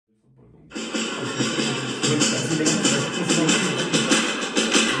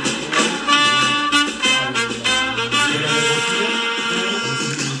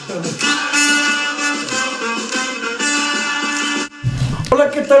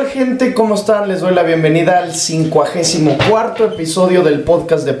Hola, ¿qué tal, gente? ¿Cómo están? Les doy la bienvenida al 54º episodio del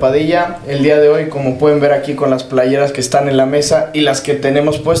podcast de Padilla. El día de hoy, como pueden ver aquí con las playeras que están en la mesa y las que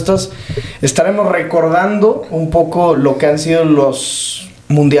tenemos puestas, estaremos recordando un poco lo que han sido los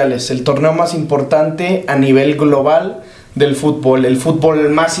mundiales, el torneo más importante a nivel global del fútbol, el fútbol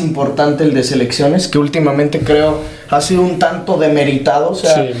más importante, el de selecciones, que últimamente creo ha sido un tanto demeritado. O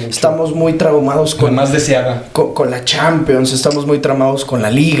sea, sí, estamos muy traumados con la más deseada, con la Champions, estamos muy traumados con la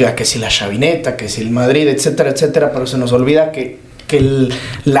Liga, que si la Chavineta, que si el Madrid, etcétera, etcétera, pero se nos olvida que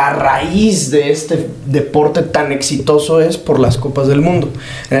la raíz de este deporte tan exitoso es por las Copas del Mundo.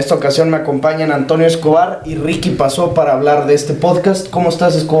 En esta ocasión me acompañan Antonio Escobar y Ricky Pasó para hablar de este podcast. ¿Cómo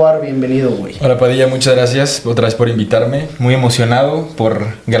estás, Escobar? Bienvenido, güey. Hola, Padilla, muchas gracias otra vez por invitarme. Muy emocionado por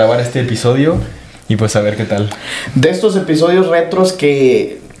grabar este episodio y pues a ver qué tal. De estos episodios retros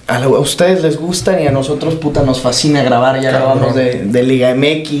que a ustedes les gustan y a nosotros, puta, nos fascina grabar. Ya grabamos de Liga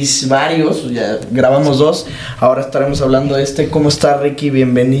MX varios, ya grabamos 2. Ahora estaremos hablando de este. ¿Cómo está, Ricky?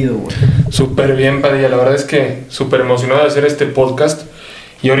 Bienvenido, güey. Súper bien, Padilla. La verdad es que súper emocionado de hacer este podcast.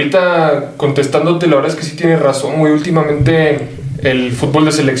 Y ahorita contestándote, la verdad es que sí tienes razón, güey. Últimamente el fútbol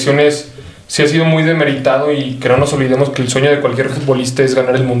de selecciones sí ha sido muy demeritado y que no nos olvidemos que el sueño de cualquier futbolista es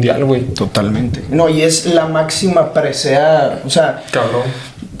ganar el mundial, güey. Totalmente. No, y es la máxima presea, o sea... Cabrón.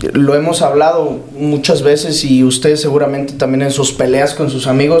 Lo hemos hablado muchas veces y ustedes seguramente también en sus peleas con sus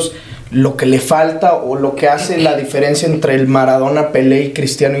amigos, lo que le falta o lo que hace la diferencia entre el Maradona, Pelé y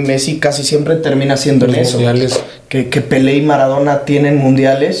Cristiano y Messi casi siempre termina siendo en eso. Mundiales. Que Pelé y Maradona tienen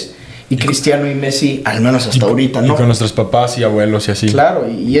mundiales y Cristiano y Messi, al menos hasta ahorita, ¿no? Y con nuestros papás y abuelos y así. Claro,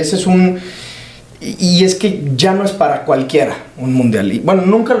 y ese es un... Y es que ya no es para cualquiera un mundial. Y bueno,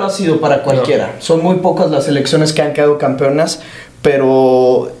 nunca lo ha sido para cualquiera. No. Son muy pocas las selecciones que han quedado campeonas,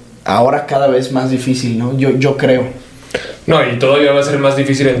 pero ahora cada vez más difícil, ¿no? Yo creo. No, y todavía va a ser más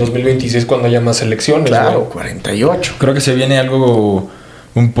difícil en 2026 cuando haya más selecciones. Claro, ¿no? 48. Creo que se viene algo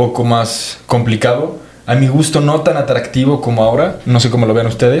un poco más complicado. A mi gusto no tan atractivo como ahora. No sé cómo lo ven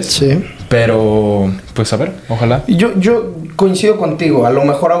ustedes. Sí. Pero, pues a ver, ojalá. Yo coincido contigo. A lo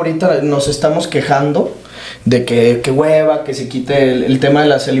mejor ahorita nos estamos quejando de que hueva, que se quite el tema de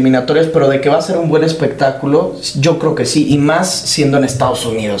las eliminatorias, pero de que va a ser un buen espectáculo, yo creo que sí, y más siendo en Estados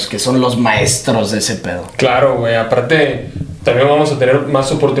Unidos, que son los maestros de ese pedo. Claro, güey, aparte también vamos a tener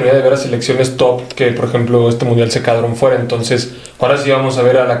más oportunidad de ver a selecciones top que, por ejemplo, este mundial se quedaron fuera, entonces ahora sí vamos a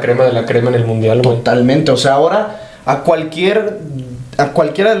ver a la crema de la crema en el mundial, güey. Totalmente, o sea, ahora a cualquiera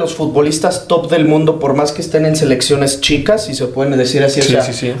de los futbolistas top del mundo, por más que estén en selecciones chicas, si se pueden decir así, sí, o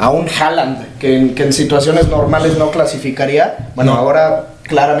sea, sí. A un Haaland, que en situaciones normales no clasificaría, bueno, no. Ahora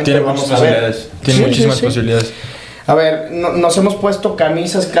claramente tiene vamos a ver. Tiene muchísimas posibilidades. A ver, nos hemos puesto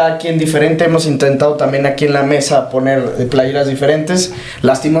camisas cada quien diferente, hemos intentado también aquí en la mesa poner playeras diferentes.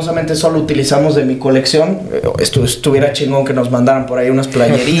 Lastimosamente solo utilizamos de mi colección. Estuviera chingón que nos mandaran por ahí unas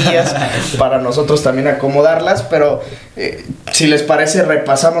playerillas para nosotros también acomodarlas, pero si les parece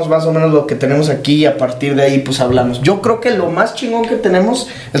repasamos más o menos lo que tenemos aquí y a partir de ahí pues hablamos. Yo creo que lo más chingón que tenemos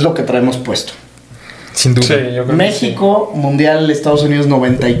es lo que traemos puesto. Sin duda. Sí, yo creo México, que sí. Mundial Estados Unidos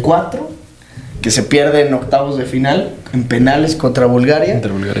 94. Que se pierde en octavos de final, en penales contra Bulgaria.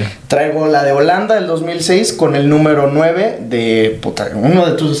 Traigo la de Holanda del 2006 con el número 9 de uno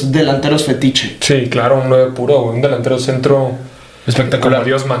de tus delanteros fetiche. Sí, claro, un 9 puro, güey, un delantero centro espectacular. Como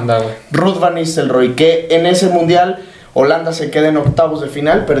Dios manda, güey. Ruud van Nistelrooy, que en ese mundial Holanda se queda en octavos de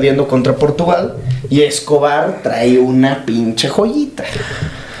final, perdiendo contra Portugal. Y Escobar trae una pinche joyita.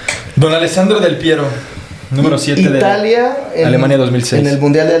 Don Alessandro Del Piero. Número 7 Italia de Alemania 2006. En el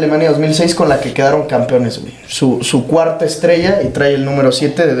Mundial de Alemania 2006 con la que quedaron campeones, güey. Su cuarta estrella y trae el número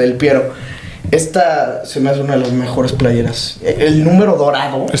 7 de Del Piero. Esta se me hace una de las mejores playeras. El número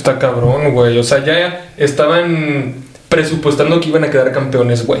dorado. Está cabrón, güey. O sea, ya estaban presupuestando que iban a quedar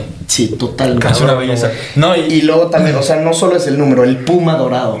campeones, güey. Sí, totalmente. Es una belleza. No, y luego también, o sea, no solo es el número, el puma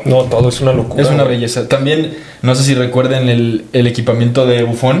dorado. No, todo es una locura. Es una belleza. También, no sé si recuerden el equipamiento de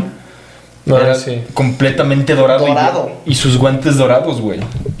Buffon. Era completamente dorado. Y sus guantes dorados, güey.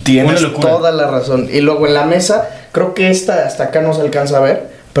 Tienes toda la razón. Y luego en la mesa, creo que esta hasta acá no se alcanza a ver,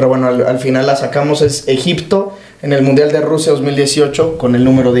 pero bueno, al final la sacamos. Es Egipto en el Mundial de Rusia 2018 con el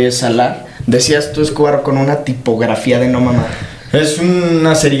número 10 Salah. Decías tú, Escobar, con una tipografía de no mamar. Es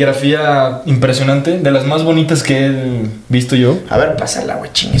una serigrafía impresionante, de las más bonitas que he visto yo. A ver, pásala,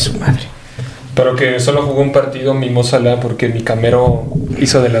 güey, chingue su madre. Pero que solo jugó un partido Mimosa porque mi Camero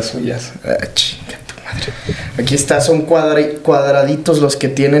hizo de las suyas. Chinga tu madre. Aquí está, son cuadraditos los que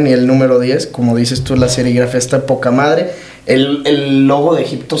tienen y el número 10. Como dices tú, la serigrafía está poca madre. El logo de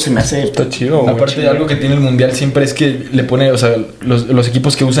Egipto se me hace... Está chido. Aparte, chido. Algo que tiene el Mundial siempre es que le pone, o sea, los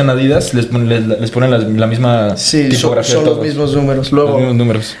equipos que usan Adidas les ponen la misma tipografía. Son los mismos números. Luego, los mismos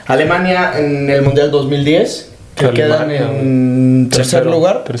números. Alemania en el Mundial 2010... que queda en tercer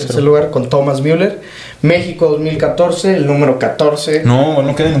lugar con Thomas Müller. México 2014, el número 14.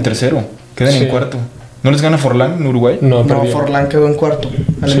 No quedan en tercero, quedan en cuarto. ¿No les gana Forlán en Uruguay? No, Forlán quedó en cuarto.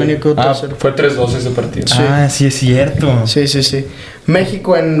 Alemania quedó tercero. Fue 3-2 ese partido. Sí es cierto. Sí.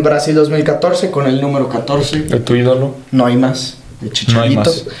 México en Brasil 2014 con el número 14. ¿De tu ídolo? No hay más. De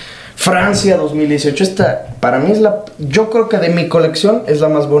Chicharito. Francia 2018, esta para mí es yo creo que de mi colección es la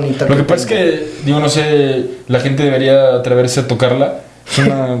más bonita. Lo que pasa es que, no sé, la gente debería atreverse a tocarla. Es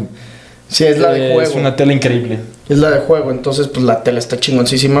una... sí, es la de juego. Es una tela increíble. Es la de juego, entonces pues la tela está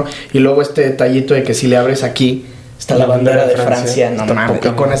chingoncísima. Y luego este detallito de que si le abres aquí, está la bandera de Francia. No mames, y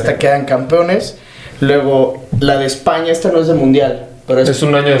con esta quedan campeones. Luego la de España, esta no es del Mundial. Pero es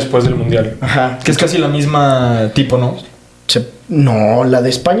un año después del Mundial. Ajá. Que es casi la misma tipo, ¿no? No, la de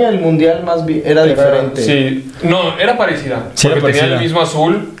España del Mundial era diferente. Sí, no, era parecida. Sí, porque tenía el mismo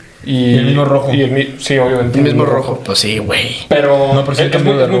azul y el mismo rojo. Sí, obviamente. El mismo rojo. Pues sí, güey. Pero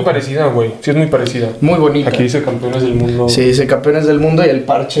es muy parecida, güey. Sí, es muy parecida. Muy bonita. Aquí dice campeones del mundo. Sí, dice campeones del mundo y el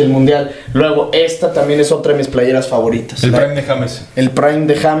parche del Mundial. Luego, esta también es otra de mis playeras favoritas. El Prime de James. El Prime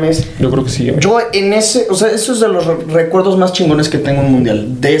de James. Yo creo que sí, güey. Yo en ese, o sea, eso es de los recuerdos más chingones que tengo en un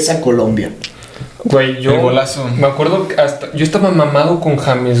Mundial. De esa Colombia. Güey, yo me acuerdo que yo estaba mamado con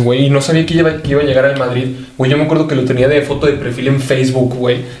James, güey, y no sabía que iba a llegar al Madrid. Güey, yo me acuerdo que lo tenía de foto de perfil en Facebook,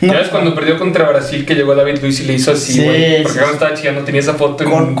 güey. No. ¿Ya ves cuando perdió contra Brasil que llegó David Luiz y le hizo así, güey? Sí, porque James estaba chillando, tenía esa foto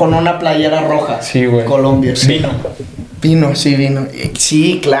con una playera roja. Sí, güey. Colombia. Sí. Vino.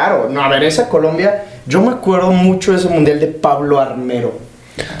 Sí, claro. No, a ver, esa Colombia, yo me acuerdo mucho de ese Mundial de Pablo Armero.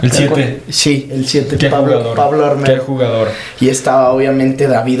 El 7. Sí, el 7. Pablo Armero. Qué jugador. Y estaba obviamente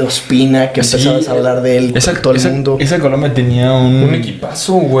David Ospina, que empezabas a hablar de él. Todo el mundo. Esa Colombia tenía un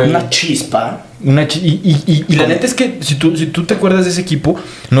equipazo, güey. Una chispa. Y la neta es que si tú te acuerdas de ese equipo,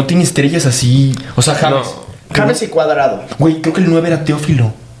 no tiene estrellas así. O sea, James. James y Cuadrado. Güey, creo que el 9 era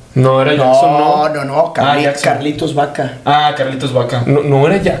Teófilo. No, era Jackson, no. Carlitos Vaca. Carlitos Vaca. No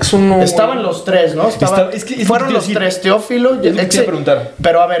era Jackson, no. Estaban los tres, ¿no? Fueron los tres, Teófilo. Preguntar.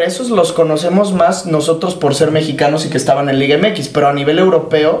 Pero a ver, esos los conocemos más nosotros por ser mexicanos y que estaban en Liga MX. Pero a nivel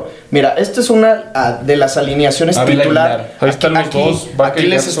europeo, mira, esta es una de las alineaciones titular. Ahí están los dos. Aquí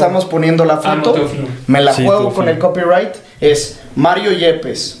les estamos poniendo la foto. Me la juego con el copyright. Es Mario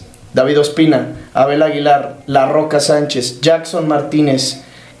Yepes, David Ospina, Abel Aguilar, La Roca Sánchez, Jackson Martínez,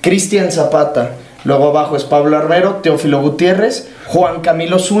 Cristian Zapata. Luego abajo es Pablo Armero, Teófilo Gutiérrez, Juan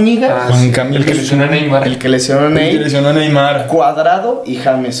Camilo Zúñiga, el que lesionó a Neymar. Cuadrado y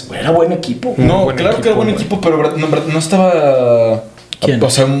James. Era buen equipo. No, claro que era buen equipo, pero no estaba... ¿Quién?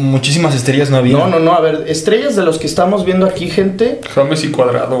 O sea, muchísimas estrellas no había. No, a ver, estrellas de los que estamos viendo aquí, gente. James y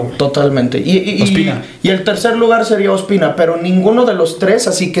Cuadrado. Totalmente. Y Ospina. Y el tercer lugar sería Ospina, pero ninguno de los tres,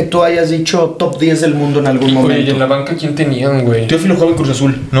 así que tú hayas dicho top 10 del mundo en algún momento. Oye, ¿y en la banca quién tenían, güey? Teófilo jugaba en Cruz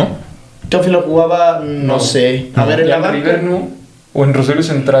Azul, ¿no? Teófilo jugaba, no sé. A ver, en la banca. River, ¿no? O en Rosario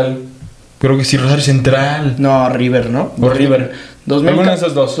Central. Creo que sí, Rosario Central. No, River, ¿no? O River. Alguna de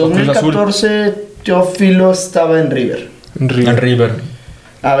esas dos. 2014, Teófilo estaba en River. En River.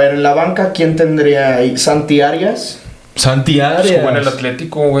 A ver, en la banca, ¿quién tendría ahí? Santi Arias. Jugó en el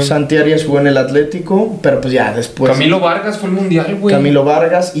Atlético, güey. Santi Arias jugó en el Atlético, pero pues ya después. Camilo Vargas fue el Mundial, güey. Camilo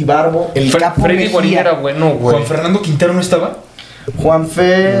Vargas y Barbo. El Capo Freddy Mejía. Guarín era bueno, güey. ¿Juan Fernando Quintero no estaba?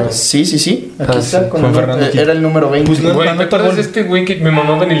 Juanfe, sí. Aquí está. Sí. Juan Fernando era el número 20. Pues güey, ¿te acuerdas de este güey que me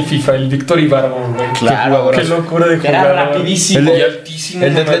mamaba en el FIFA? El Víctor Ibarbo, güey. Claro. Qué locura de jugar. Era rapidísimo. Y altísimo.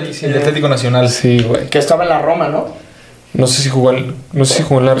 El de Atlético Nacional. Sí, güey. Que estaba en la Roma, ¿no? No sé si jugó en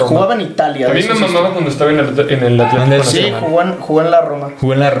la Roma. Jugaba en Italia. A mí me mamaba cuando estaba en el Atlético Nacional. Sí, jugó en la Roma.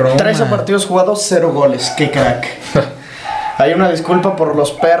 Jugó en la Roma. 13 partidos jugados, 0 goles. Qué crack. Hay una disculpa por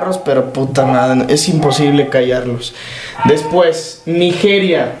los perros, pero puta madre, es imposible callarlos. Después,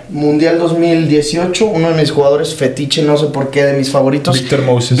 Nigeria, Mundial 2018, uno de mis jugadores fetiche, no sé por qué, de mis favoritos.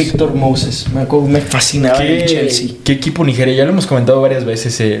 Víctor Moses. Me fascinaba el Chelsea. ¿Qué equipo Nigeria? Ya lo hemos comentado varias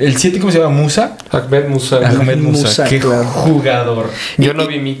veces. El 7, ¿cómo se llama? ¿Musa? Ahmed Musa. Qué jugador. Yo no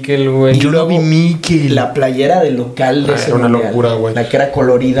vi Mikel, güey. Yo no vi Mikel. La playera de local de ese era una mundial, locura, güey. La que era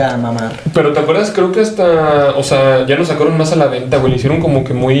colorida a mamar. Pero ¿te acuerdas? Creo que hasta... O sea, ya no sacaron más a la venta, güey. Le hicieron como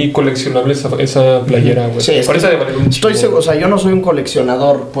que muy coleccionable esa playera, güey. Sí, parece de valer un chico. estoy seguro, o sea, yo no soy un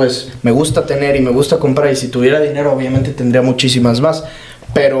coleccionador, pues me gusta tener y me gusta comprar, y si tuviera dinero obviamente tendría muchísimas más,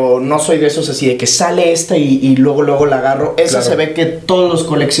 pero no soy de esos así de que sale esta y luego la agarro. Esa Claro. se ve que todos los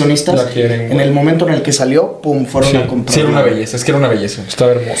coleccionistas La quieren, en güey. el momento en el que salió, pum, fueron a comprar. Sí, era una belleza, es que era una belleza.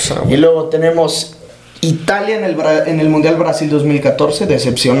 Estaba hermosa, Y güey. luego tenemos Italia en el Mundial Brasil 2014,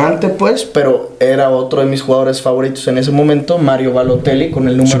 decepcionante pues, pero era otro de mis jugadores favoritos en ese momento, Mario Balotelli, con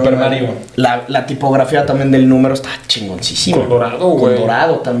el número Super 9. Mario. La tipografía también del número está chingoncísima. Con dorado, güey. Con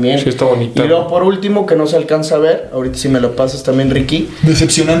dorado también. Sí, está bonita. Y luego por último, que no se alcanza a ver, ahorita si me lo pasas también, Ricky,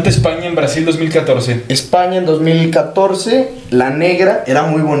 Decepcionante España en Brasil 2014. España en 2014, la negra era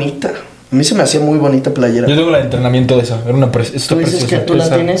muy bonita. A mí se me hacía muy bonita playera. Yo tengo el entrenamiento de esa, era una Tú dices que tú la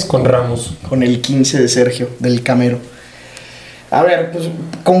Esa, tienes con Ramos. con el 15 de Sergio, del Camero. A ver, pues,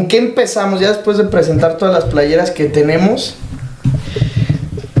 ¿con qué empezamos? Ya después de presentar todas las playeras que tenemos,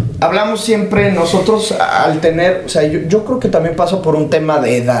 hablamos siempre nosotros al tener, o sea, yo creo que también pasa por un tema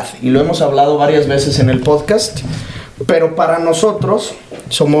de edad, y lo hemos hablado varias veces en el podcast, pero para nosotros,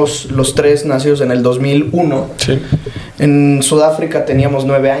 somos los tres nacidos en el 2001, Sí. en Sudáfrica teníamos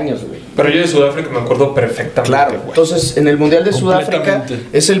 9 años, güey. Pero yo de Sudáfrica me acuerdo perfectamente, Claro, güey. entonces en el Mundial de Sudáfrica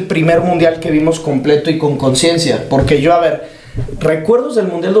Completamente. es el primer Mundial que vimos completo y con conciencia. Porque yo, a ver, recuerdos del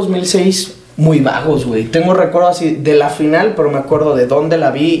Mundial 2006 muy vagos, güey. Tengo recuerdos así de la final, pero me acuerdo de dónde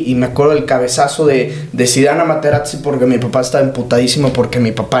la vi y me acuerdo del cabezazo de Zidane a Materazzi, porque mi papá estaba emputadísimo porque a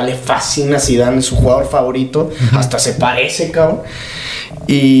mi papá le fascina Zidane, es su jugador favorito, hasta se parece, cabrón.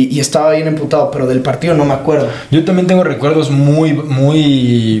 Y estaba bien emputado, pero del partido no me acuerdo. Yo también tengo recuerdos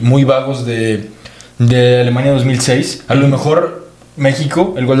muy vagos de Alemania 2006. A lo mejor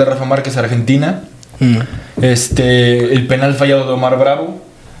México, el gol de Rafa Márquez a Argentina, el penal fallado de Omar Bravo,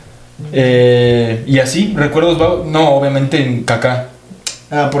 y así, recuerdos vagos. No, obviamente en Kaká.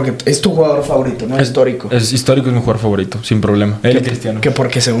 Ah, porque es tu jugador favorito, ¿no? Histórico. Es histórico, es mi jugador favorito, sin problema. Él y Cristiano. Que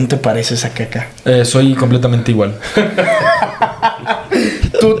porque según te pareces a Kaká. Soy completamente igual.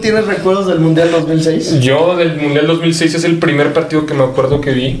 ¿Tú tienes recuerdos del Mundial 2006? Yo del Mundial 2006 es el primer partido que me acuerdo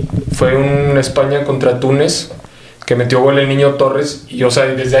que vi. Fue un España contra Túnez, que metió gol el Niño Torres. Y, o sea,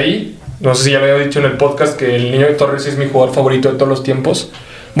 desde ahí, no sé si ya lo había dicho en el podcast, que el Niño Torres es mi jugador favorito de todos los tiempos.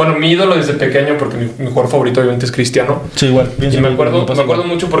 Bueno, mi ídolo desde pequeño, porque mi jugador favorito obviamente es Cristiano. Sí, igual. Y me acuerdo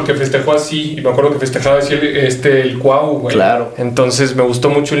mucho porque festejó así. Y me acuerdo que festejaba así el Cuau, güey. Claro. Entonces me gustó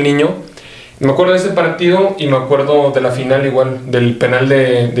mucho el niño. Me acuerdo de ese partido y me acuerdo de la final igual, del penal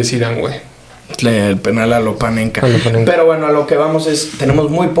de Zidane, güey. El penal a lo Panenka. A lo Panenka. Pero bueno, a lo que vamos es,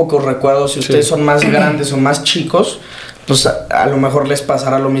 tenemos muy pocos recuerdos. Si ustedes son más grandes o más chicos, pues a lo mejor les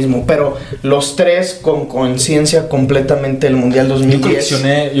pasará lo mismo. Pero los tres con conciencia completamente del Mundial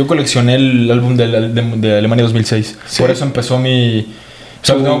 2010. Yo coleccioné el álbum de Alemania 2006. Sí. Por eso empezó mi... O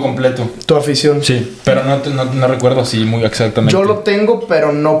sea, lo tengo completo. Tu afición. Sí, pero no recuerdo así muy exactamente. Yo lo tengo,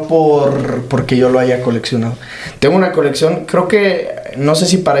 pero no porque yo lo haya coleccionado. Tengo una colección, creo que, no sé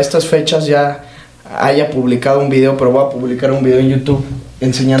si para estas fechas ya haya publicado un video, pero voy a publicar un video en YouTube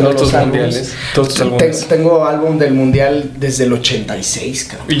enseñando Todos los tus álbumes. mundiales, todos tus álbumes. Tengo álbum del Mundial desde el 86,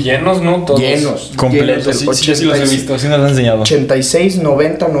 cabrón. Y llenos, ¿no? Todos. Llenos. Completos, llenos sí, sí los he visto, sí nos lo han enseñado. 86,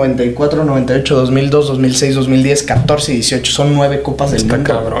 90, 94, 98, 2002, 2006, 2010, 14 y 18. Son 9 copas del Está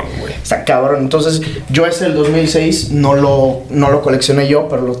mundo. cabrón, güey. Está cabrón. Entonces, yo ese del 2006 no lo coleccioné yo,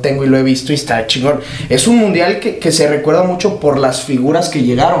 pero lo tengo y lo he visto y está chingón. Es un mundial que se recuerda mucho por las figuras que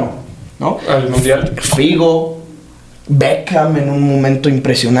llegaron, ¿no? Al mundial. Figo, Beckham en un momento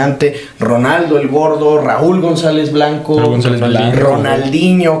impresionante, Ronaldo el Gordo, Raúl González Blanco,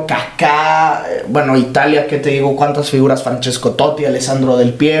 Ronaldinho, Kaká, bueno, Italia, ¿qué te digo? ¿Cuántas figuras? Francesco Totti, Alessandro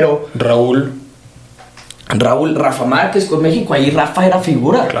Del Piero, Raúl, Rafa Márquez con México, ahí Rafa era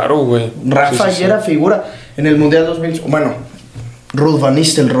figura. claro, güey. Rafa Sí, sí, ya era figura en el Mundial 2000. Bueno, Ruud van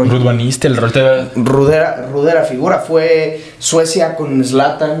Nistelrooy. Ruud era figura. Fue Suecia con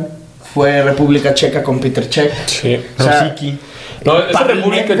Zlatan. Fue República Checa con Peter Cech. Sí. O sea, Rosicky. No, esa Pavel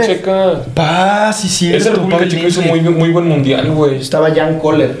República Nedved. Checa. Sí, Esa República Checa hizo muy buen mundial, güey. Estaba Jan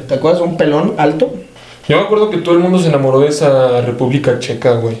Koller. ¿Te acuerdas? Un pelón alto. Yo me acuerdo que todo el mundo se enamoró de esa República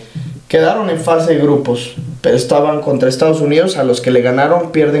Checa, güey. Quedaron en fase de grupos. Pero estaban contra Estados Unidos. A los que le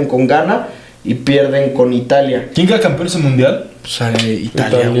ganaron pierden con Ghana y pierden con Italia. ¿Quién queda campeón ese mundial? Pues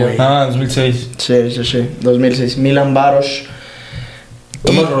Italia, güey. 2006. Sí. 2006. Milan Baros.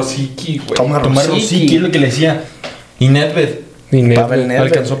 Tomás Rosicky, güey. Tomás Rosicky es lo que le decía. Y Nedved. Pavel Nedved.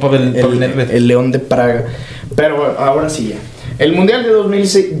 Alcanzó Pavel Nedved. El León de Praga. Pero bueno, ahora sí ya. El Mundial de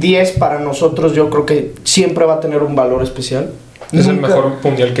 2010 para nosotros yo creo que siempre va a tener un valor especial. Es el mejor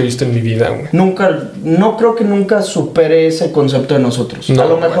mundial que he visto en mi vida, güey. No creo que nunca supere ese concepto de nosotros. No, a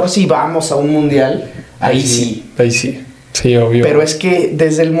lo mejor güey. si vamos a un mundial, Ahí sí. Ahí sí. Sí, obvio. Pero es que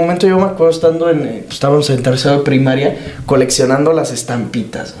desde el momento yo me acuerdo estando estábamos en tercero de primaria coleccionando las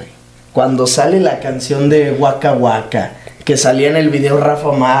estampitas, güey. Cuando sale la canción de Waka Waka, que salía en el video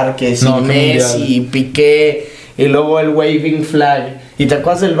Rafa Márquez y Messi y Piqué, y luego el Waving Flag. ¿Y te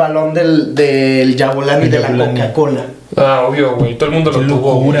acuerdas del balón del Yabolani de la Coca-Cola? Ah, obvio, güey. Todo el mundo lo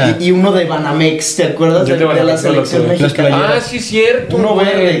tuvo. Y uno de Banamex, ¿te acuerdas de la selección mexicana? Ah, sí, cierto. Uno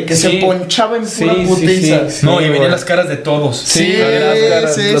verde que se ponchaba en pura putiza. Sí, no, y venían las caras de todos. Sí,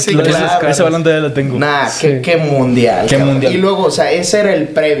 claro. Ese balón todavía lo tengo. Qué mundial. Qué mundial. Y luego, o sea, ese era el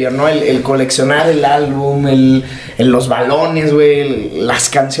previo, ¿no? El coleccionar el álbum, los balones, güey, las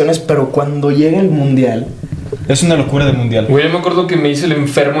canciones. Pero cuando llega el mundial... Es una locura de mundial. Güey, yo me acuerdo que me hice el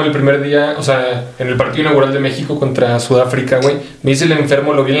enfermo el primer día, o sea, en el partido inaugural de México contra Sudáfrica, güey. Me hice el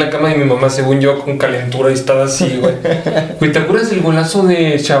enfermo, lo vi en la cama de mi mamá, según yo, con calentura y estaba así, güey. Güey, ¿te acuerdas del golazo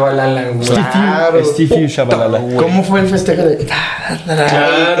de Shabalala, güey? Claro. Stevie Shabalala. ¿Cómo fue el festejo de...?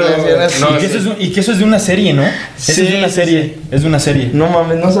 Claro. Y que eso es de una serie, ¿no? Sí, es de una serie. Es de una serie. No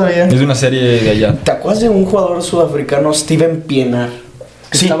mames, no sabía. Es de una serie de allá. ¿Te acuerdas de un jugador sudafricano, Steven Pienaar?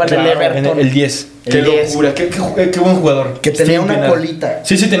 Que estaba en el Everton. El 10. Qué locura, qué buen jugador. Que tenía una colita.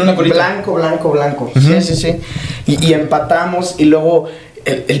 Sí, tenía una colita. Blanco. Sí. Y empatamos y luego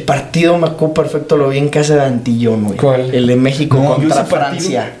el partido me acuerdo perfecto, lo vi en casa de Antillón, güey. ¿Cuál? El de México contra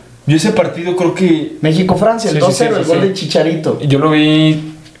Francia. Yo ese partido creo que... México-Francia, el 2-0, el gol de Chicharito. Yo lo vi...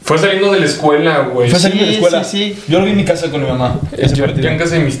 Fue saliendo de la escuela, güey. Fue saliendo de la escuela. Sí. Yo lo vi en mi casa con mi mamá. Yo en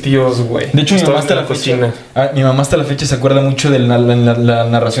casa de mis tíos, güey. De hecho, mi mamá hasta la cocina. Mi mamá hasta la fecha se acuerda mucho de la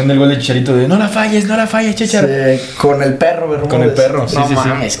narración del gol de Chicharito de no la falles, Chichar. Sí, con el perro, Bermúdez. Con el perro, sí. No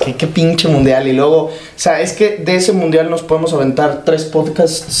mames, qué pinche mundial. Y luego, o sea, es que de ese mundial nos podemos aventar 3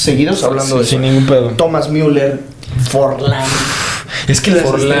 podcasts seguidos hablando de eso. Sin ningún pedo. Thomas Müller, Forlán. Es que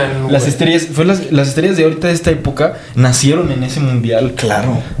las estrellas de ahorita de esta época nacieron en ese mundial.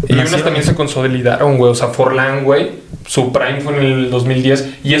 Claro. Y unas también se consolidaron, güey. O sea, Forlán, güey, su prime fue en el 2010.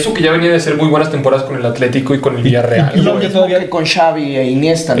 Y eso que ya venía de ser muy buenas temporadas con el Atlético y con el Villarreal. Y lo que todavía con Xavi e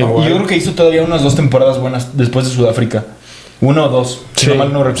Iniesta, ¿no? Y yo creo que hizo todavía unas 2 temporadas buenas después de Sudáfrica. 1 o 2, si no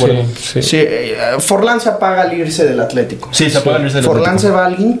mal no recuerdo. Sí, Forlán se apaga al irse del Atlético. Sí, se apaga al irse del Atlético. Forlán se va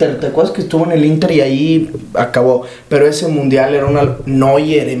al Inter, ¿te acuerdas que estuvo en el Inter y ahí acabó? Pero ese mundial era una...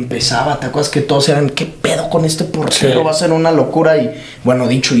 Neuer empezaba, ¿te acuerdas que todos eran qué pedo con este portero? Sí. Va a ser una locura y, bueno,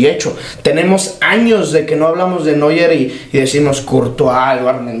 dicho y hecho. Tenemos años de que no hablamos de Neuer y decimos Courtois,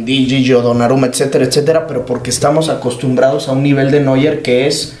 Armendi, Gigi, Donnarumma, etcétera, etcétera, pero porque estamos acostumbrados a un nivel de Neuer que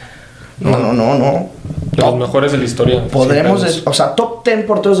es... No. Los mejores de la historia. Podremos, o sea, top 10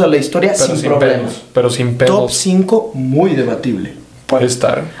 porteros de la historia sin problemas. Pero sin pedos. Top 5 muy debatible. Puede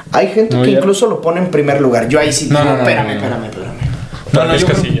estar. Hay gente que incluso lo pone en primer lugar. Yo ahí sí digo, espérame. No, es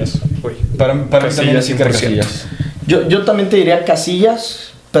Casillas, güey. Para mí también es Casillas. Yo también te diría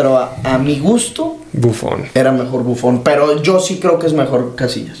Casillas, pero a mi gusto Buffon. Era mejor Buffon, pero yo sí creo que es mejor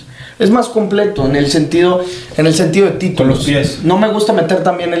Casillas. Es más completo en el sentido de títulos. Con los pies. No me gusta meter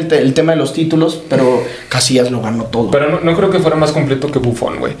también el tema de los títulos, pero Casillas lo ganó todo. Pero no creo que fuera más completo que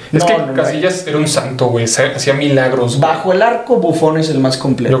Buffon, güey. Es que Casillas era un santo, güey. Hacía milagros. Bajo el arco, Buffon es el más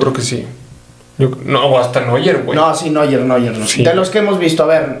completo. Yo creo que sí. No, hasta Neuer, güey. No, sí, Neuer no. Sí. De los que hemos visto, a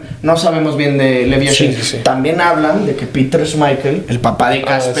ver, no sabemos bien de Levi Ashin. Sí. También hablan de que Peter Schmeichel, el papá de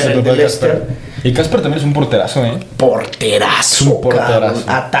Kasper, el de Leicester. Y Kasper también es un porterazo, Porterazo. Es un porterazo.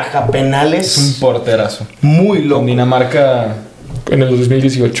 Ataja penales. Es un porterazo. Muy loco. Con Dinamarca. En el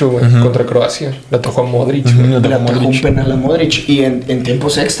 2018, güey, contra Croacia. Le atajó a Modric. Le atajó un penal a Modric. Y en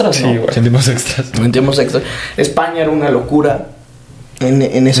tiempos extras, ¿no? Sí, güey. En tiempos extras. España era una locura.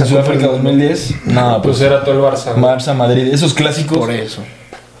 En esa Sudáfrica 2010. No, pues era todo el Barça. Barça, Madrid. Esos clásicos. Por eso.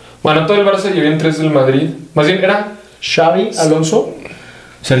 Bueno, todo el Barça y habían 3 del Madrid. Más bien era Xavi, Alonso,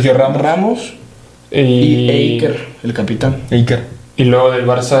 Sergio Ramos y Iker, el capitán. Y luego del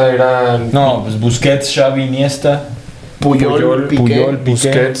Barça eran... No, pues Busquets, Xavi, Iniesta, Puyol,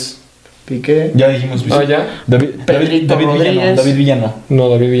 Busquets, Piqué. Ya dijimos. Ya. David Villa no.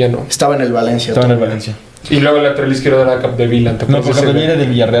 David Villa no. Estaba en el Valencia. Y luego el lateral izquierdo era Capdevila. No, pero Capdevila era del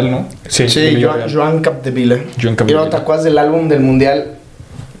Villarreal, ¿no? Sí, Joan Capdevila. Y luego te acuerdas del álbum del Mundial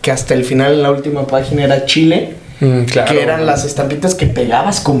que hasta el final en la última página era Chile. Claro, que eran las estampitas que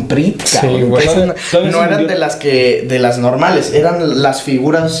pegabas con Prit, sí, güey. No eran de las normales, eran las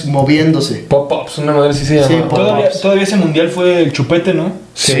figuras moviéndose. Pop-ups, una madre sí se llama. Sí, todavía ese mundial fue el chupete, ¿no?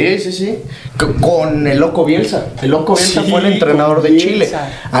 Sí. Con el Loco Bielsa. El Loco Bielsa fue el entrenador de Chile.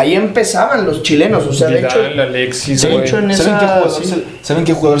 Ahí empezaban los chilenos, o sea, Vidal, de Alexis, ¿Saben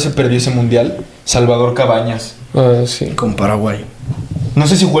qué jugador se perdió ese mundial? Salvador Cabañas. Sí. Con Paraguay. No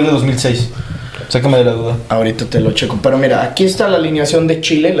sé si fue el de 2006. Sácame de la duda. Ahorita te lo checo. Pero mira, aquí está la alineación de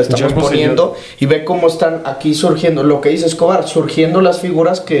Chile, la estamos poniendo. Y ve cómo están aquí surgiendo, lo que dice Escobar, surgiendo las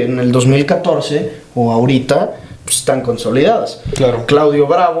figuras que en el 2014 o ahorita pues, están consolidadas. Claro. Claudio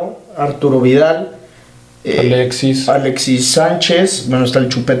Bravo, Arturo Vidal, Alexis Sánchez, bueno, está el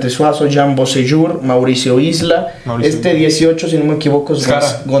Chupete Suazo, Jan Bosellur, Mauricio Isla. 18, si no me equivoco, es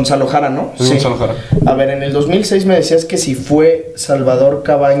Gonzalo Jara, ¿no? Sí. Gonzalo Jara. A ver, en el 2006 me decías que si fue Salvador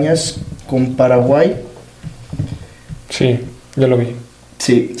Cabañas con Paraguay. Sí, ya lo vi.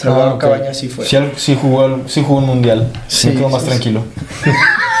 Sí, Salvador Cabañas sí fue. Sí jugó un mundial. Sí, me quedo más tranquilo.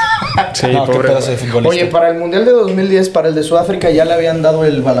 Sí, pobre pedazo de futbolista. Oye, para el mundial de 2010, para el de Sudáfrica, ¿ya le habían dado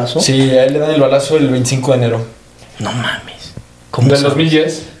el balazo? Sí, a él le dan el balazo el 25 de enero. No mames. ¿Del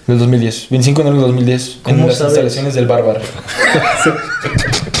 2010? Del 2010. 25 de enero del 2010. En las instalaciones del Bárbaro.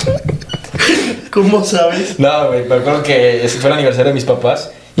 ¿Cómo sabes? No, güey, me acuerdo que fue el aniversario de mis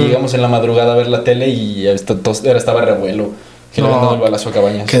papás. Y llegamos en la madrugada a ver la tele y estaba revuelo. Que le habían dado el balazo a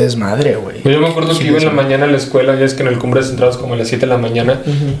Cabañas. Qué desmadre, güey. Yo me acuerdo que iba en la mañana a la escuela, ya es que en el Cumbres entrabas como a las 7 de la mañana.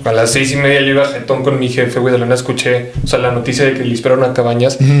 A las 6:30 yo iba a jetón con mi jefe, güey, de la nada escuché, o sea, la noticia de que le dispararon a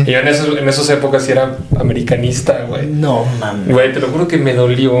Cabañas. Y yo en esas épocas sí era americanista, güey. No, mames. Güey, te lo juro que me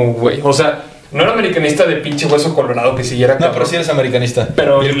dolió, güey. O sea, no era americanista de pinche hueso colorado que siguiera. No, pero sí eres americanista.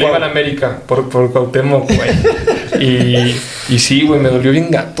 Pero yo le iba a la América por Cuauhtémoc, güey. y sí, güey, me dolió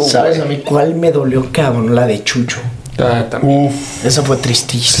bien gato. ¿Sabes güey. a mí cuál me dolió, cabrón? La de Chucho. También. Uf, esa fue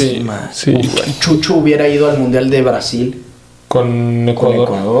tristísima. Sí, güey. Chucho hubiera ido al Mundial de Brasil. Con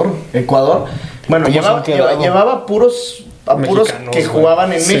Ecuador. Ecuador. Bueno, llevaba puros que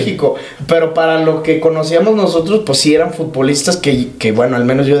jugaban en México. Pero para lo que conocíamos nosotros, pues sí eran futbolistas que, bueno, al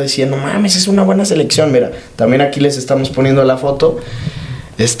menos yo decía, no mames, es una buena selección. Mira, también aquí les estamos poniendo la foto.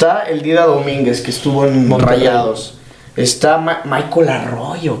 Está el Dida Domínguez, que estuvo en Rayados. Está Michael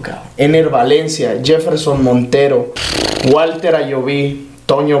Arroyo, cabrón. Ener Valencia, Jefferson Montero, Walter Ayoví,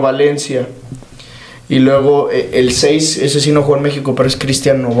 Toño Valencia. Y luego el 6, ese sí no jugó en México, pero es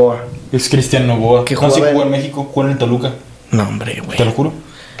Cristian Novoa. Es Cristian Novoa. Que sí jugó en México, jugó en el Toluca. No, hombre, güey. Te lo juro.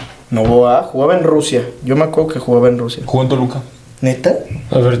 Novoa jugaba en Rusia. Yo me acuerdo que jugaba en Rusia. Jugó en Toluca. ¿Neta?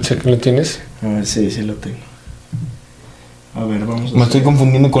 A ver, cheque, ¿lo tienes? A ver, sí lo tengo. A ver, vamos a Me estoy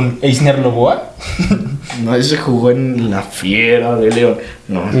confundiendo con Eisner Loboa. No, ese jugó en la Fiera de León.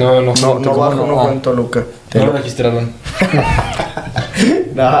 No jugó en Toluca. No lo registraron.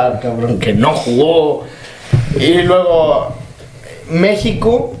 No, cabrón, que no jugó. Y luego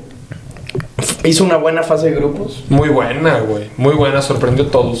México hizo una buena fase de grupos. Muy buena, güey. Muy buena, sorprendió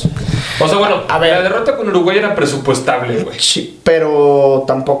a todos. O sea, bueno, a ver, la derrota con Uruguay era presupuestable, güey. Sí, pero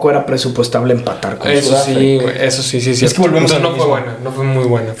tampoco era presupuestable empatar con Sudáfrica. Sí, güey. Eso sí. Es que volvemos no fue buena, no fue muy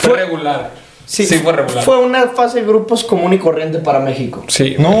buena. Fue regular. Sí, fue regular. Fue una fase de grupos común y corriente para México.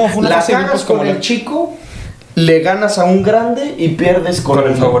 Sí. No, fue una la fase de grupos como el chico, le ganas a un grande y pierdes con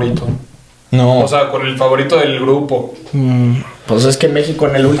el favorito. No. O sea, con el favorito del grupo. Pues es que México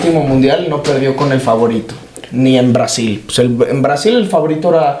en el último mundial no perdió con el favorito. Ni en Brasil. Pues en Brasil el favorito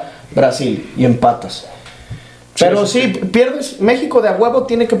era Brasil y empatas. Pero sí, pierdes. México de a huevo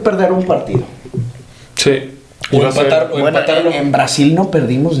tiene que perder un partido. Sí. O empatarlo. En Brasil no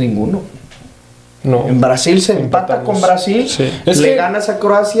perdimos ninguno. No. En Brasil se empata con Brasil, sí. Le ganas a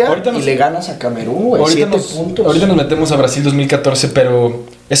Croacia y le ganas a Camerún, güey. 7 puntos. Ahorita nos metemos a Brasil 2014, pero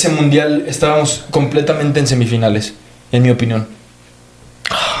ese mundial estábamos completamente en semifinales, en mi opinión.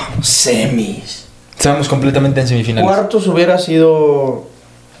 Semis. Estábamos completamente en semifinales. Cuartos hubiera sido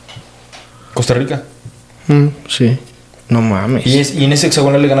Costa Rica. Sí. No mames. Y en ese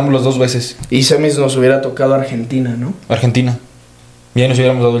hexagonal le ganamos las 2 veces. Y semis nos hubiera tocado Argentina, ¿no? Argentina. Y ahí nos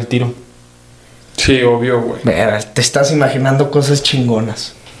hubiéramos dado el tiro. Sí, obvio, güey. Te estás imaginando cosas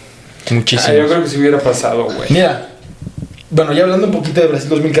chingonas. Muchísimo. Yo creo que sí hubiera pasado, güey. Mira, bueno, ya hablando un poquito de Brasil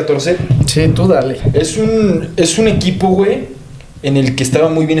 2014. Sí, tú dale. Es un equipo, güey, en el que estaba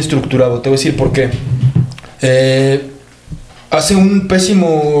muy bien estructurado. Te voy a decir por qué. Hace un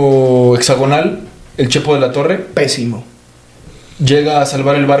pésimo hexagonal el Chepo de la Torre. Pésimo. Llega a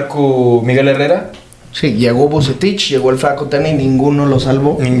salvar el barco Miguel Herrera. Sí, llegó Bucetich, llegó el Flaco Tena y ninguno lo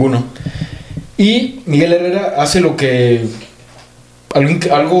salvó. Ninguno. Y Miguel Herrera hace lo que...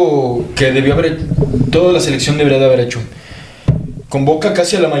 Algo que debió haber... Toda la selección debería de haber hecho. Convoca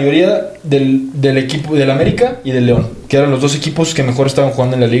casi a la mayoría del equipo del América y del León, que eran los 2 equipos que mejor estaban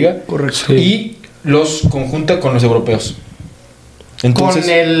jugando en la liga. Correcto. Y los conjunta con los europeos. Entonces,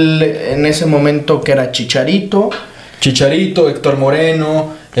 en ese momento que era Chicharito, Héctor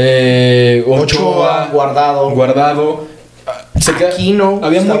Moreno, Ochoa, Guardado. Aquino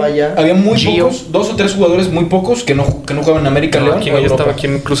había muy Gio. pocos, 2 o 3 jugadores muy pocos que no jugaban en América León. Aquino ya estaba aquí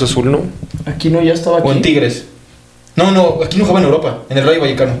en Cruz Azul, ¿no? Aquino ya estaba aquí. O en Tigres. No, Aquino jugaba en Europa, en el Rayo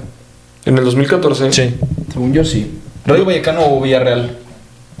Vallecano. En el 2014. Sí. Según yo sí. Rayo Vallecano o Villarreal.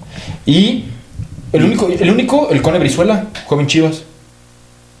 Y el único, el Cone Brizuela, jugaba en Chivas.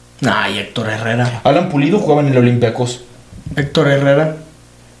 Ay, Héctor Herrera. Alan Pulido jugaba en el Olympiacos. Héctor Herrera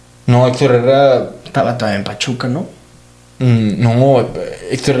No, Héctor Herrera. estaba todavía en Pachuca, ¿no? No,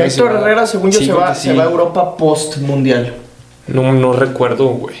 Héctor Herrera, según yo, Sí, se creo va que sí. a Europa post-mundial. No recuerdo,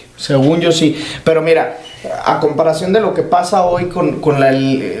 güey. Según yo sí. Pero mira, a comparación de lo que pasa hoy con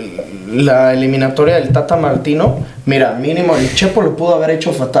la eliminatoria del Tata Martino, mira, mínimo el Chepo lo pudo haber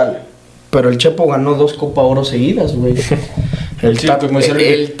hecho fatal. Pero el Chepo ganó 2 Copa Oro seguidas, güey. El Tata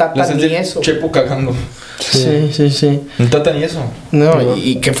ni eso. Chepo cagando. Sí. El Tata ni eso. No,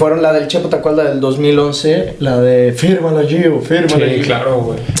 y que fueron la del Chepo, ¿te acuerdas? Del 2011, la de fírmala, Gio, fírmala. Sí, claro,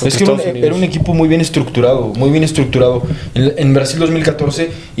 güey. Es que era un equipo muy bien estructurado, En Brasil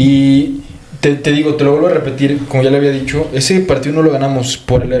 2014 y te digo, te lo vuelvo a repetir, como ya le había dicho, ese partido no lo ganamos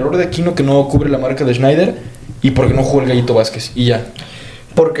por el error de Aquino que no cubre la marca de Schneider y porque no jugó el Gallito Vázquez y ya.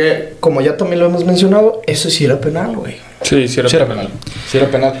 Porque, como ya también lo hemos mencionado, eso sí era penal, güey. Sí era penal. Sí era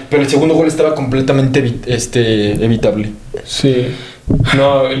penal, pero el segundo gol estaba completamente evitable. Sí.